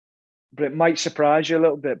 But it might surprise you a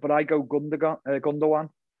little bit, but I go Gundogan.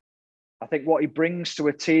 I think what he brings to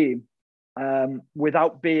a team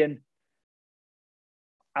without being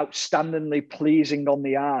outstandingly pleasing on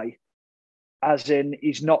the eye, as in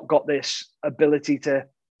he's not got this ability to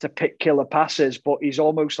pick killer passes, but he's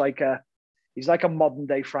almost like a modern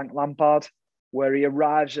day Frank Lampard, where he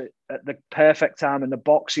arrives at the perfect time in the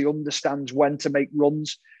box. He understands when to make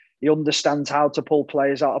runs. He understands how to pull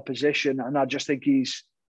players out of position. And I just think he's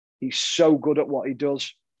so good at what he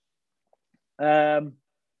does.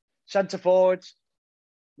 Centre forwards,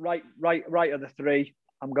 right of the three,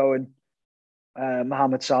 I'm going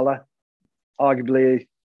Mohamed Salah. Arguably,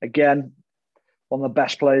 again, one of the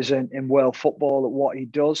best players in world football at what he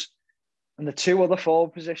does. And the two other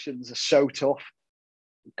forward positions are so tough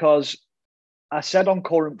because I said on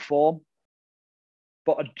current form,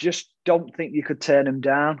 but I just don't think you could turn him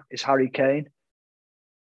down, is Harry Kane.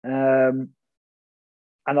 And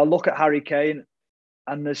I look at Harry Kane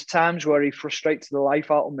and there's times where he frustrates the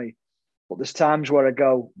life out of me, but there's times where I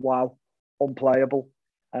go, wow, unplayable.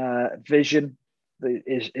 Vision,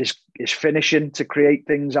 is finishing to create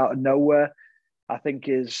things out of nowhere, I think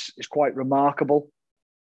is quite remarkable.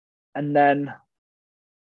 And then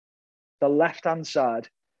the left-hand side,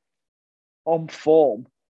 on form,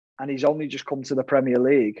 and he's only just come to the Premier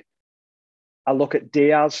League, I look at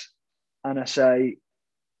Diaz and I say,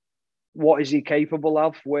 what is he capable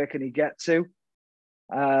of? Where can he get to?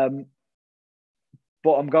 But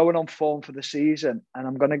I'm going on form for the season and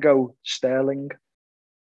I'm going to go Sterling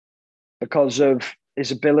because of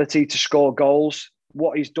his ability to score goals,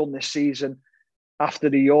 what he's done this season after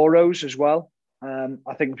the Euros as well.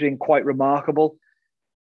 I think it's been quite remarkable.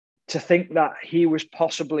 To think that he was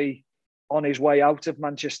possibly on his way out of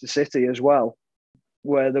Manchester City as well,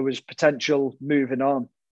 where there was potential moving on.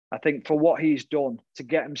 I think for what he's done to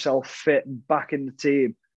get himself fit and back in the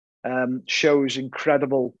team shows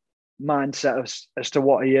incredible mindset as to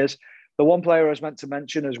what he is. The one player I was meant to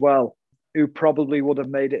mention as well, who probably would have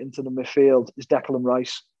made it into the midfield, is Declan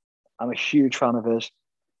Rice. I'm a huge fan of his.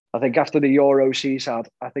 I think after the Euros he's had,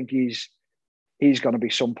 I think he's going to be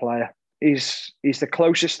some player. He's the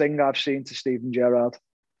closest thing I've seen to Steven Gerrard.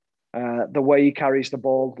 The way he carries the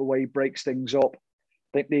ball, the way he breaks things up.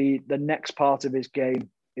 I think the next part of his game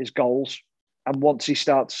is goals. And once he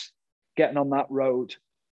starts getting on that road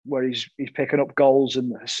where he's picking up goals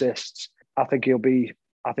and assists, I think he'll be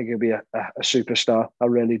a superstar. I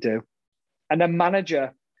really do. And then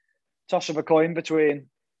manager, toss of a coin between.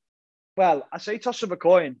 Well, I say toss of a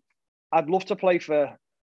coin. I'd love to play for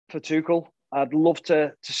Tuchel. I'd love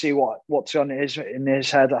to see what's in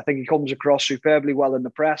his head. I think he comes across superbly well in the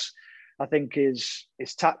press. I think his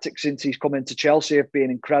tactics since he's come into Chelsea have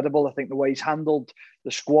been incredible. I think the way he's handled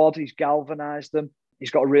the squad, he's galvanised them.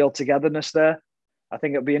 He's got a real togetherness there. I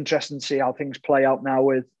think it'll be interesting to see how things play out now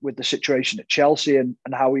with the situation at Chelsea and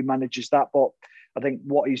how he manages that. But I think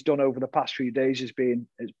what he's done over the past few days has been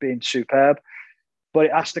superb. But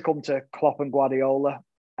it has to come to Klopp and Guardiola.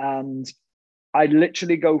 And I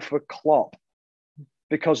literally go for Klopp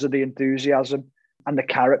because of the enthusiasm and the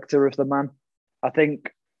character of the man. I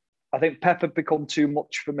think Pep had become too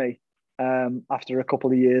much for me after a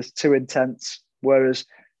couple of years, too intense. Whereas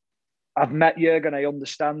I've met Jurgen, I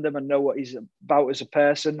understand him and know what he's about as a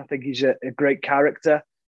person. I think he's a great character.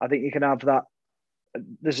 I think you can have that.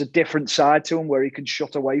 There's a different side to him where he can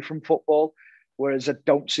shut away from football. Whereas I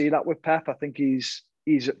don't see that with Pep. I think he's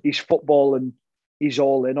football and he's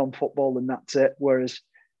all in on football and that's it. Whereas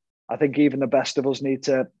I think even the best of us need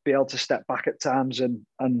to be able to step back at times and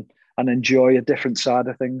enjoy a different side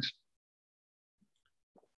of things.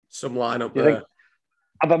 Some lineup there.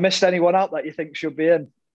 Have I missed anyone out that you think should be in?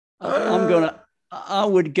 I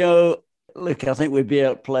would go, look, I think we'd be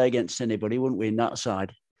able to play against anybody, wouldn't we, in that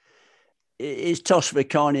side? Is toss of a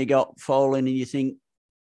coin you got falling and you think,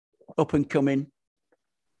 up and coming,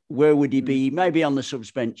 where would he be? Maybe on the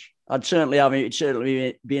subs bench. I'd certainly have him. It'd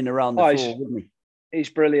certainly be in around the four, wouldn't he? He's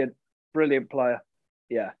brilliant. Brilliant player.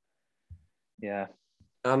 Yeah. Yeah.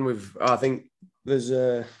 And I think there's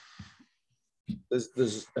a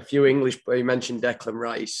few English players. You mentioned Declan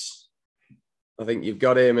Rice. I think you've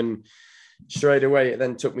got him, and straight away it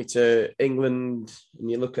then took me to England, and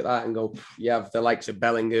you look at that and go, you have the likes of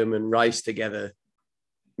Bellingham and Rice together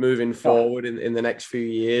moving forward in the next few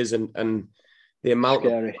years, and the amount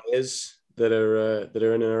of players that are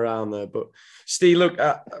in and around there. But Steve, look,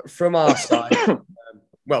 from our side,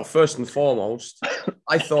 well, first and foremost,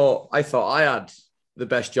 I thought I had the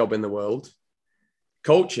best job in the world,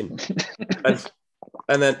 coaching,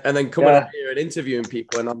 and then coming up here and interviewing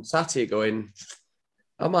people, and I'm sat here going,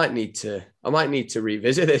 I might need to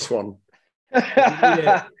revisit this one.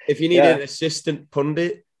 If you need an assistant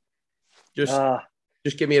pundit,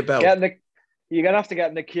 just give me a bell. You're going to have to get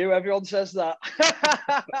in the queue. Everyone says that.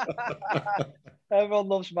 Everyone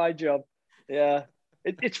loves my job. Yeah.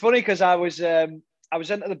 It's funny because I was into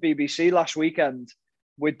the BBC last weekend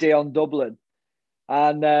with Dion Dublin,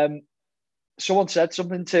 and someone said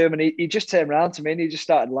something to him, and he just turned around to me and he just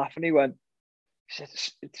started laughing. He said,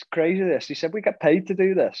 it's crazy this. He said, we get paid to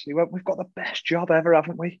do this. He went, we've got the best job ever,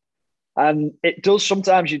 haven't we? And it does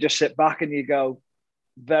sometimes you just sit back and you go,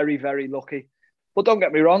 very, very lucky. But don't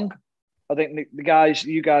get me wrong. I think you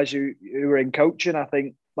guys who are in coaching, I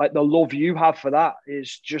think like the love you have for that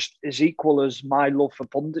is just as equal as my love for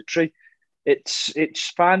punditry. It's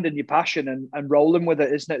finding your passion and rolling with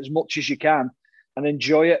it, isn't it, as much as you can, and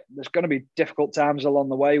enjoy it. There's going to be difficult times along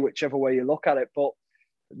the way, whichever way you look at it, but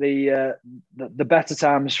the better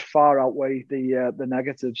times far outweigh the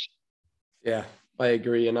negatives. Yeah, I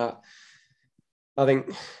agree. And I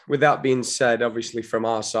think with that being said, obviously from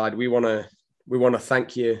our side, we want to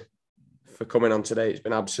thank you for coming on today. It's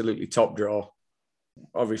been absolutely top draw.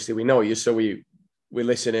 Obviously, we know you, so we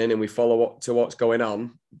listen in and we follow up to what's going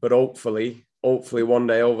on. But hopefully one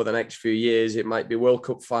day over the next few years, it might be World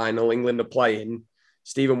Cup final, England are playing,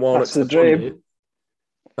 Stephen Warnock's the dream.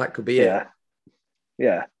 That could be it.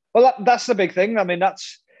 Yeah. Well, that's the big thing. I mean,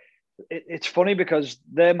 it's funny because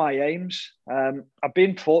they're my aims. I've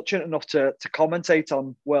been fortunate enough to commentate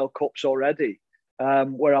on World Cups already,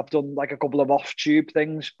 where I've done like a couple of off-tube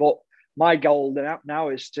things. But my goal now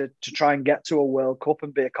is to try and get to a World Cup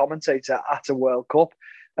and be a commentator at a World Cup.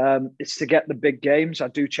 It's to get the big games. I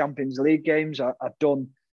do Champions League games. I've done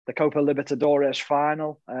the Copa Libertadores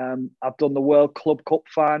final. I've done the World Club Cup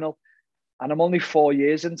final. And I'm only 4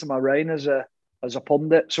 years into my reign as a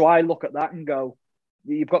pundit. So I look at that and go,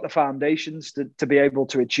 you've got the foundations to be able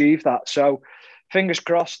to achieve that. So fingers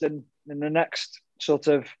crossed in the next sort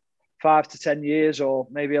of 5 to 10 years, or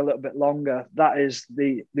maybe a little bit longer, that is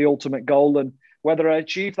the ultimate goal. And whether I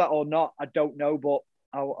achieve that or not, I don't know, but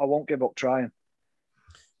I won't give up trying.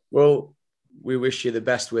 Well, we wish you the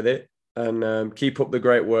best with it, and keep up the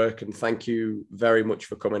great work. And thank you very much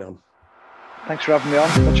for coming on. Thanks for having me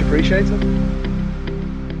on. Much appreciated.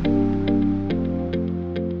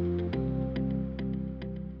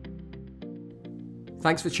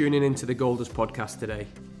 Thanks for tuning in to the Golders podcast today.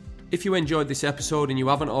 If you enjoyed this episode and you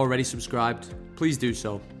haven't already subscribed, please do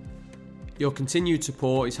so. Your continued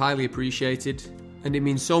support is highly appreciated, and it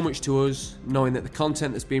means so much to us knowing that the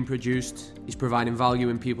content that's being produced is providing value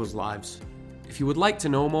in people's lives. If you would like to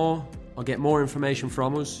know more or get more information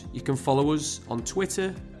from us, you can follow us on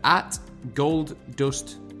Twitter at Gold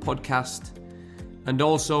Dust Podcast, and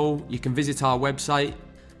also you can visit our website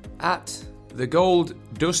at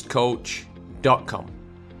thegolddustcoach.com.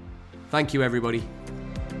 Thank you, everybody.